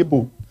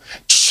unstable.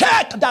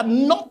 Check that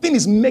nothing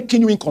is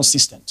making you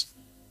inconsistent.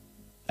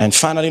 And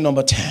finally,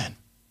 number 10.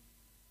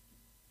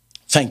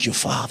 Thank you,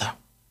 Father.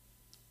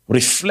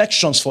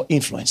 Reflections for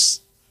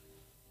influence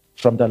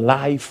from the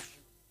life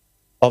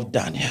of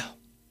Daniel.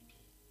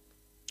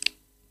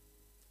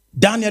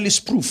 Daniel is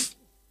proof.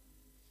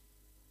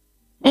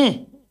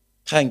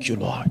 Thank you,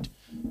 Lord.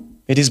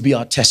 May this be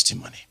our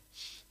testimony.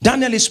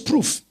 Daniel is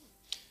proof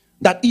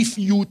that if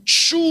you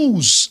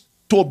choose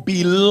to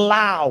be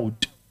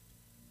loud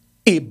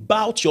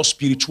about your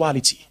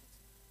spirituality,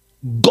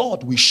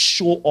 God will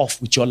show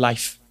off with your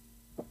life.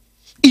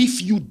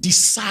 If you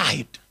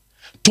decide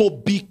to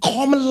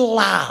become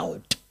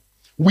loud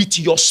with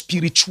your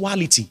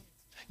spirituality,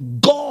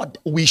 God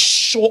will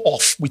show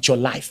off with your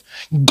life.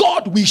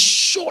 God will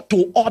show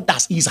to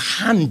others his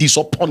hand is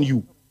upon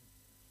you.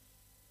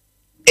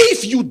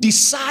 If you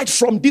decide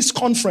from this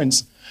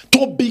conference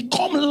to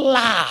become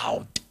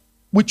loud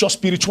with your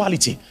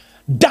spirituality,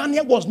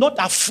 Daniel was not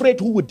afraid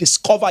who would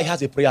discover he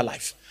has a prayer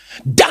life.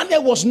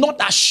 Daniel was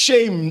not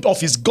ashamed of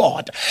his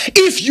God.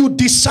 If you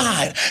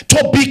decide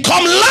to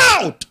become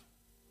loud,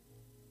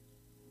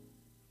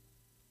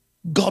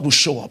 God will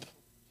show up.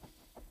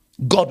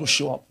 God will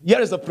show up. Here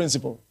is the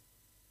principle.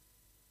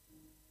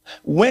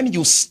 When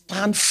you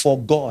stand for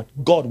God,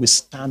 God will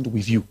stand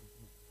with you.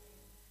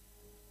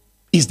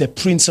 Is the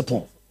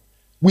principle.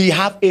 We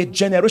have a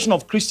generation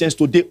of Christians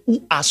today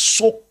who are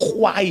so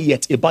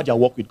quiet about their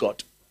walk with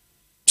God.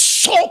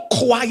 So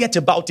quiet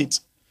about it.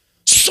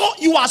 So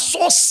you are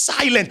so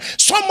silent.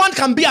 Someone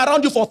can be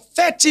around you for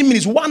 30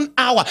 minutes, 1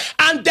 hour,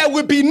 and there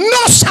will be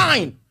no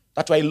sign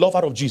that you are a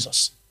lover of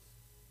Jesus.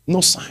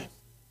 No sign.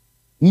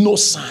 No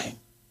sign.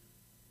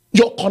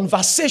 Your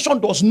conversation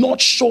does not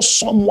show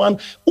someone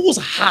whose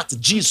heart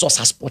Jesus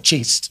has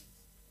purchased,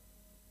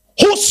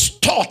 whose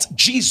thought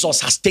Jesus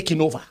has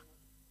taken over.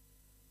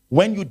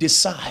 When you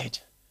decide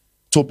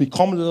to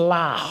become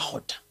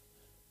loud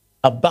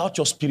about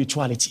your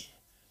spirituality,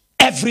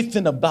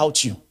 everything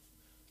about you,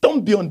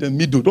 don't be on the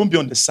middle, don't be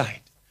on the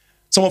side.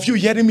 Some of you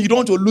hearing me, you don't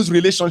want to lose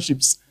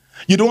relationships.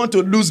 You don't want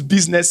to lose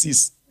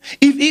businesses.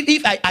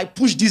 If I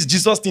push this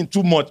Jesus thing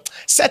too much,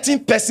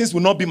 certain persons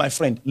will not be my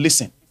friend.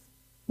 Listen,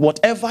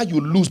 whatever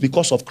you lose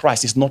because of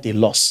Christ is not a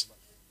loss.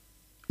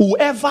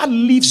 Whoever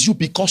leaves you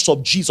because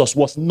of Jesus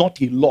was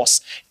not a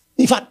loss.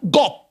 In fact,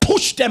 God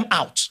pushed them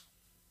out.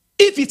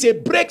 If it's a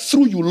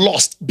breakthrough you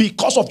lost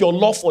because of your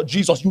love for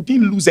Jesus, you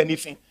didn't lose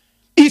anything.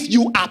 If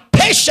you are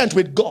patient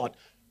with God,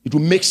 it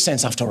will make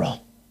sense after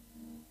all.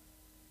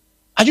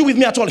 Are you with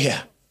me at all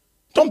here?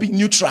 Don't be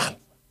neutral.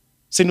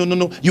 Say,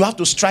 no. You have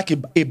to strike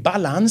a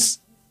balance.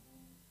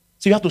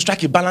 So you have to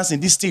strike a balance in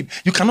this thing.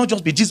 You cannot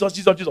just be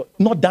Jesus.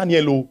 Not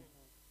Daniel. Oh.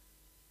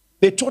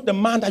 They told the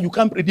man that you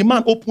can't pray. The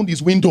man opened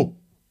his window.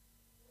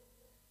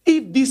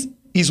 If this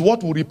is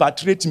what will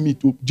repatriate me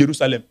to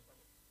Jerusalem,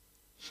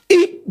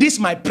 if this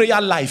my prayer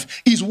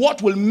life is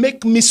what will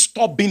make me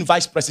stop being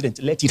vice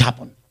president, let it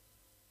happen.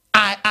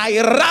 I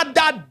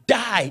rather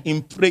die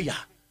in prayer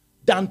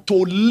than to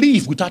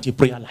live without a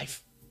prayer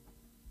life.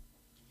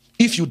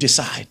 If you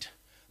decide,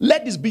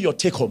 let this be your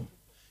take home.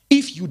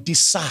 If you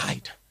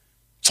decide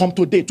from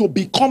today to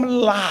become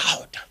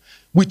loud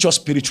with your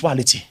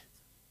spirituality,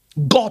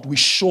 God will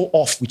show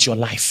off with your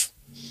life.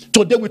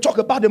 Today we talk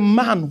about a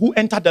man who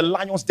entered the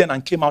lion's den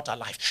and came out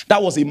alive.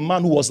 That was a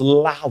man who was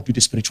loud with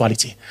his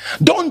spirituality.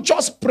 Don't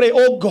just pray,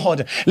 oh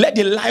God, let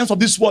the lions of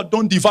this world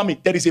don't devour me.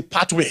 There is a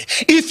pathway.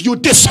 If you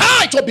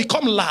decide to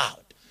become loud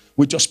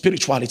with your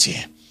spirituality,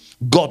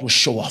 God will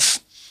show off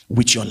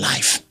with your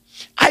life.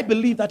 I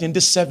believe that in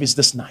this service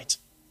this night,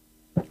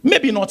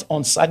 maybe not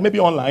on site, maybe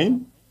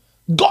online,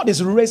 God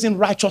is raising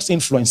righteous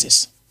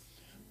influences.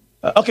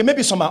 Okay,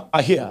 maybe some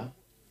are here.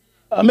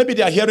 Maybe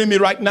they are hearing me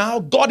right now.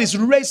 God is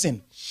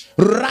raising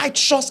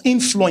righteous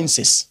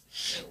influences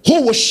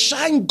who will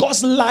shine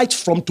God's light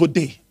from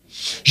today.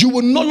 You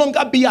will no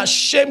longer be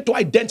ashamed to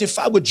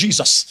identify with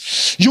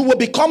Jesus. You will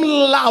become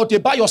loud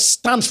about your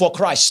stand for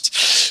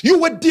Christ. You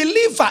will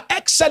deliver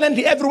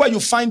excellently everywhere you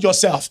find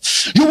yourself.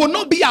 You will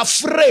not be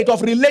afraid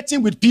of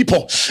relating with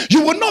people.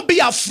 You will not be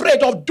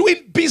afraid of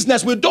doing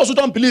business with those who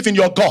don't believe in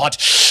your God.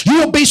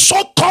 You will be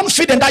so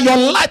confident that your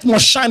light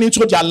must shine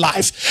into their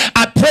life.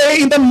 I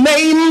pray in the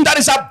name that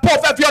is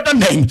above every other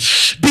name,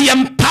 the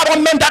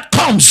empowerment that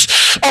comes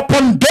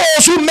upon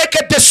those who make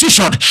a decision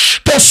decision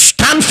to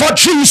stand for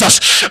Jesus.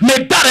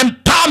 May that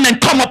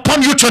empowerment come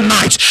upon you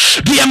tonight.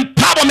 The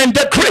empowerment,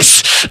 the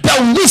grace,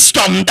 the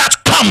wisdom that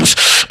comes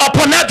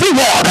upon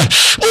everyone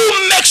who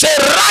makes a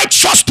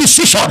righteous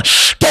decision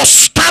to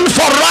stand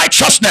for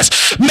righteousness.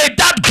 May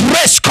that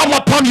grace come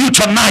upon you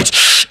tonight.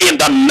 In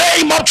the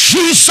name of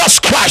Jesus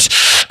Christ,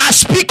 I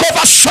speak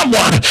over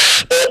someone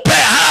who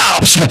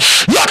perhaps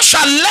your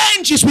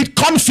challenge is with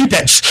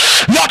confidence,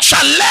 your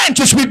challenge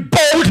is with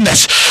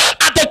boldness.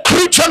 I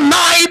decree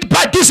tonight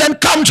by this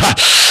encounter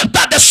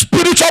that the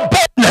spiritual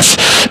boldness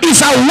is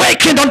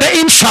awakened on the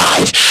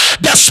inside.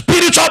 The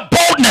spiritual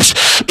boldness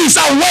is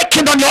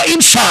awakened on your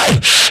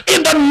inside.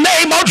 In the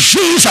name of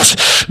Jesus,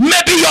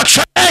 maybe your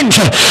challenge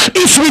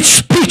is with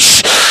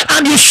speech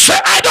and you say,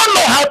 I don't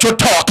know how to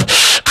talk.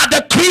 I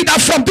decree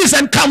that from this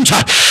encounter,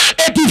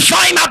 a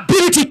divine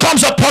ability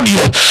comes upon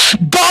you.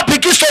 God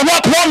begins to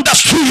work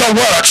wonders through your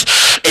words.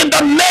 In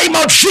the name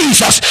of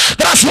Jesus,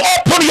 that as you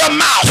open your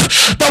mouth,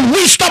 the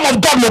wisdom of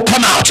God will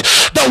come out.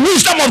 The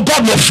wisdom of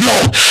God will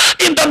flow.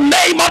 In the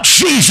name of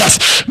Jesus,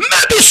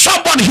 maybe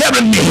someone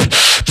hearing me,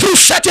 through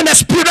certain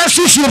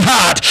experiences you've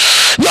had,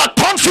 your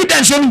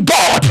confidence in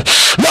God,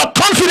 your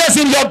confidence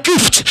in your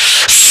gift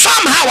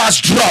somehow has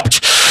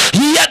dropped.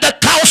 Yet the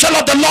counsel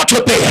of the Lord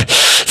today,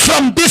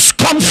 from this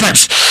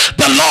conference,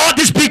 the Lord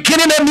is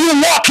beginning a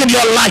new walk in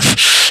your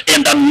life.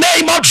 In the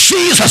name of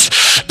Jesus,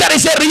 there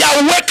is a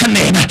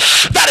reawakening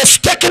that is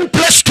taking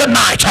place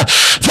tonight.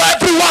 For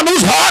everyone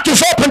whose heart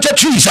is open to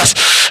Jesus,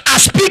 I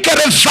speak a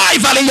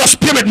revival in your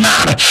spirit,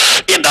 man.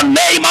 In the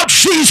name of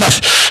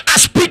Jesus, I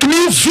speak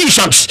new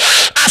visions.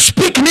 I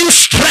speak new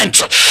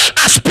strength.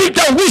 I speak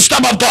the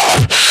wisdom of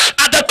God.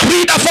 I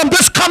decree that from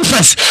this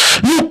conference,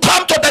 you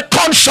come to the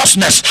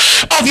consciousness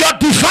of your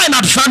divine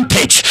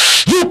advantage.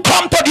 You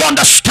come to the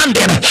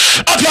understanding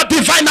of your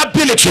divine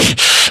ability.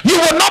 You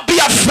will not be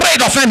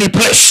afraid of any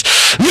place.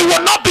 You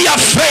will not be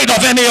afraid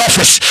of any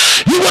office.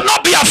 You will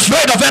not be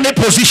afraid of any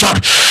position.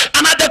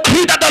 And I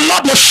decree that the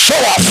Lord will show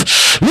off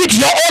with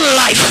your own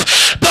life.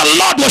 The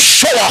Lord will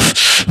show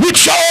off with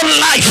your own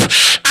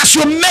life as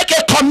you make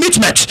a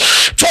commitment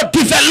to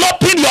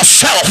developing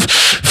yourself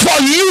for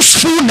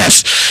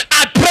usefulness.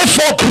 I pray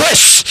for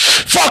grace,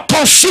 for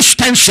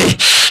consistency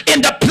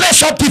in the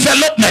place of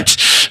development.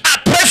 I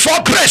pray for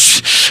grace,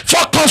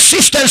 for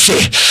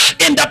consistency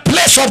in the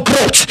place of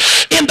growth.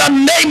 In the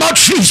name of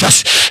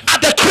Jesus, I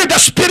decree the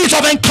spirit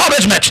of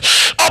encouragement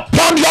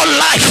upon your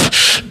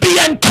life. Be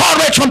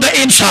encouraged on the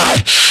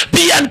inside.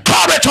 Be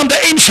encouraged on the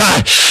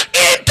inside.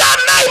 In the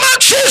name of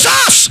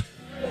Jesus.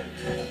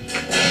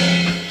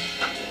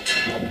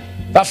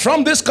 But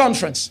from this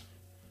conference,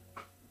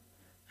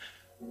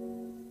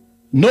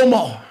 no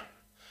more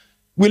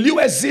will you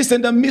exist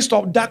in the midst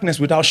of darkness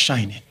without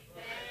shining.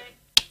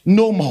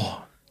 No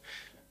more.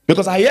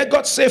 Because I hear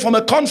God say, from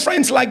a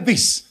conference like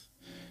this,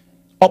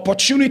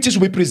 opportunities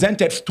will be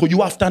presented to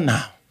you after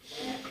now.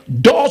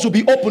 Doors will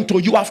be opened to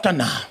you after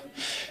now.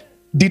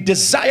 The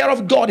desire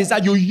of God is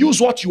that you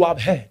use what you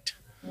have heard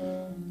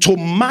to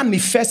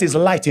manifest his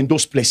light in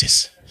those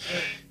places.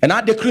 And I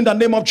decree in the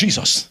name of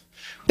Jesus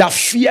that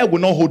fear will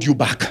not hold you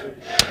back.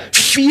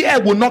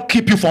 Fear will not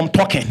keep you from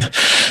talking.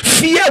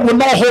 Fear will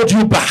not hold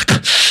you back.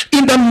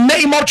 In the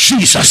name of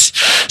Jesus.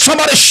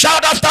 Somebody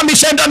shout after me,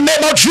 say, in the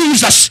name of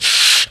Jesus,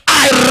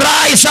 I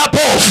rise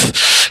above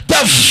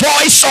the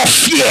voice of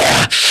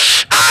fear.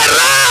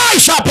 I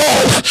rise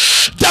above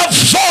the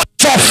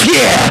voice of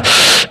fear.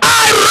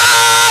 I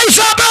rise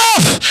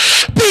above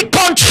the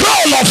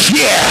control of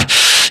fear.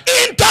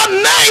 In the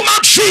name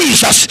of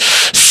Jesus.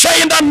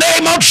 Say, in the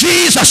name of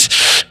Jesus,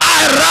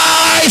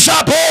 I rise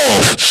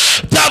above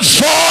the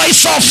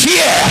voice of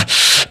fear.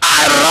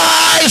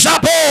 I rise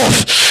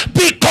above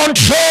the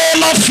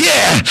control of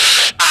fear.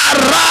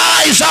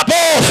 I rise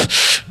above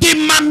the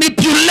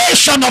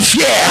manipulation of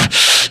fear.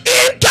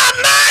 In the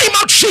name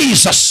of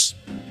Jesus.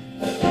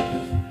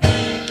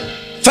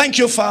 Thank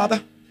you,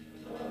 Father.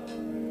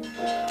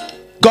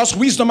 God's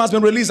wisdom has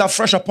been released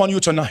afresh upon you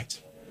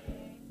tonight.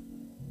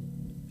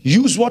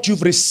 Use what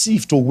you've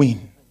received to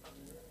win.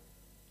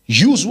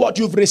 Use what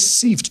you've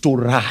received to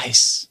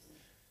rise.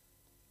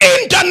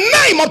 In the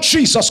name of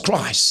Jesus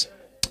Christ.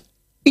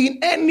 In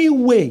any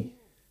way,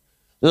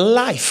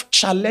 life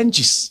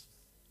challenges,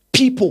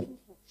 people,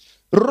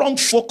 wrong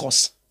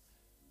focus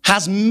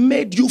has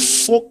made you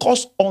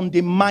focus on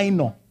the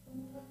minor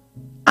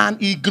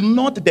and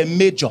ignored the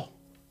major,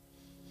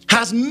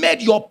 has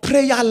made your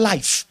prayer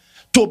life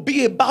to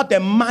be about the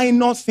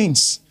minor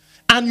things,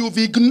 and you've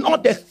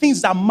ignored the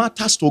things that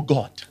matters to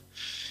God.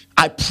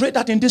 I pray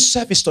that in this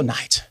service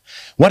tonight,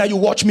 whether you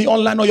watch me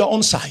online or your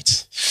own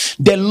site,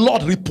 the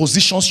Lord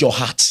repositions your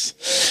heart.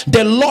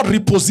 The Lord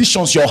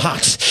repositions your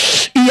heart.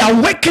 He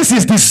awakens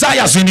his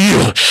desires in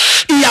you.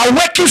 He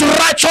awakens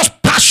righteous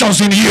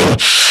passions in you.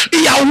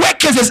 He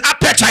awakens his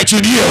appetite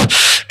in you.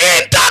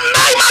 In the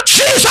name of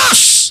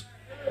Jesus.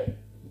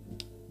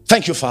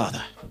 Thank you,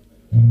 Father.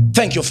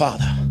 Thank you,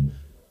 Father.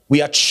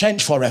 We are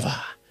changed forever.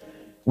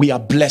 We are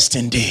blessed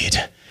indeed.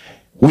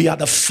 We are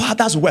the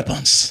Father's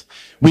weapons.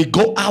 We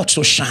go out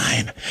to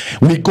shine.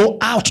 We go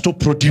out to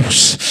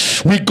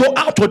produce. We go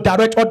out to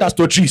direct others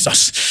to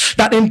Jesus.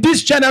 That in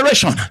this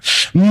generation,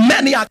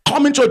 many are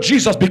coming to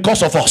Jesus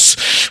because of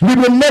us. We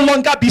will no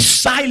longer be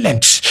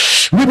silent.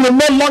 We will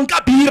no longer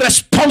be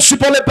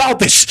irresponsible about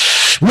this.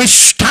 We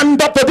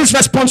stand up for this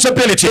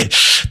responsibility,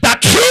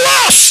 that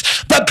through us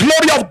the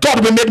glory of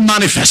God will be made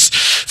manifest.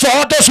 For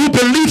all those who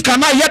believe,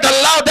 can I hear the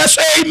loudest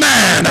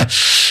amen?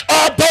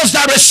 All those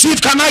that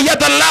receive, can I hear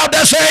the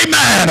loudest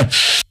amen?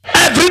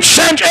 Every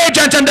change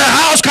agent in the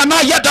house, can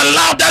I hear the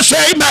loudest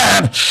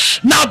amen?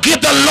 Now give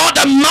the Lord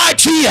a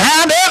mighty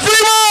hand,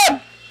 everyone.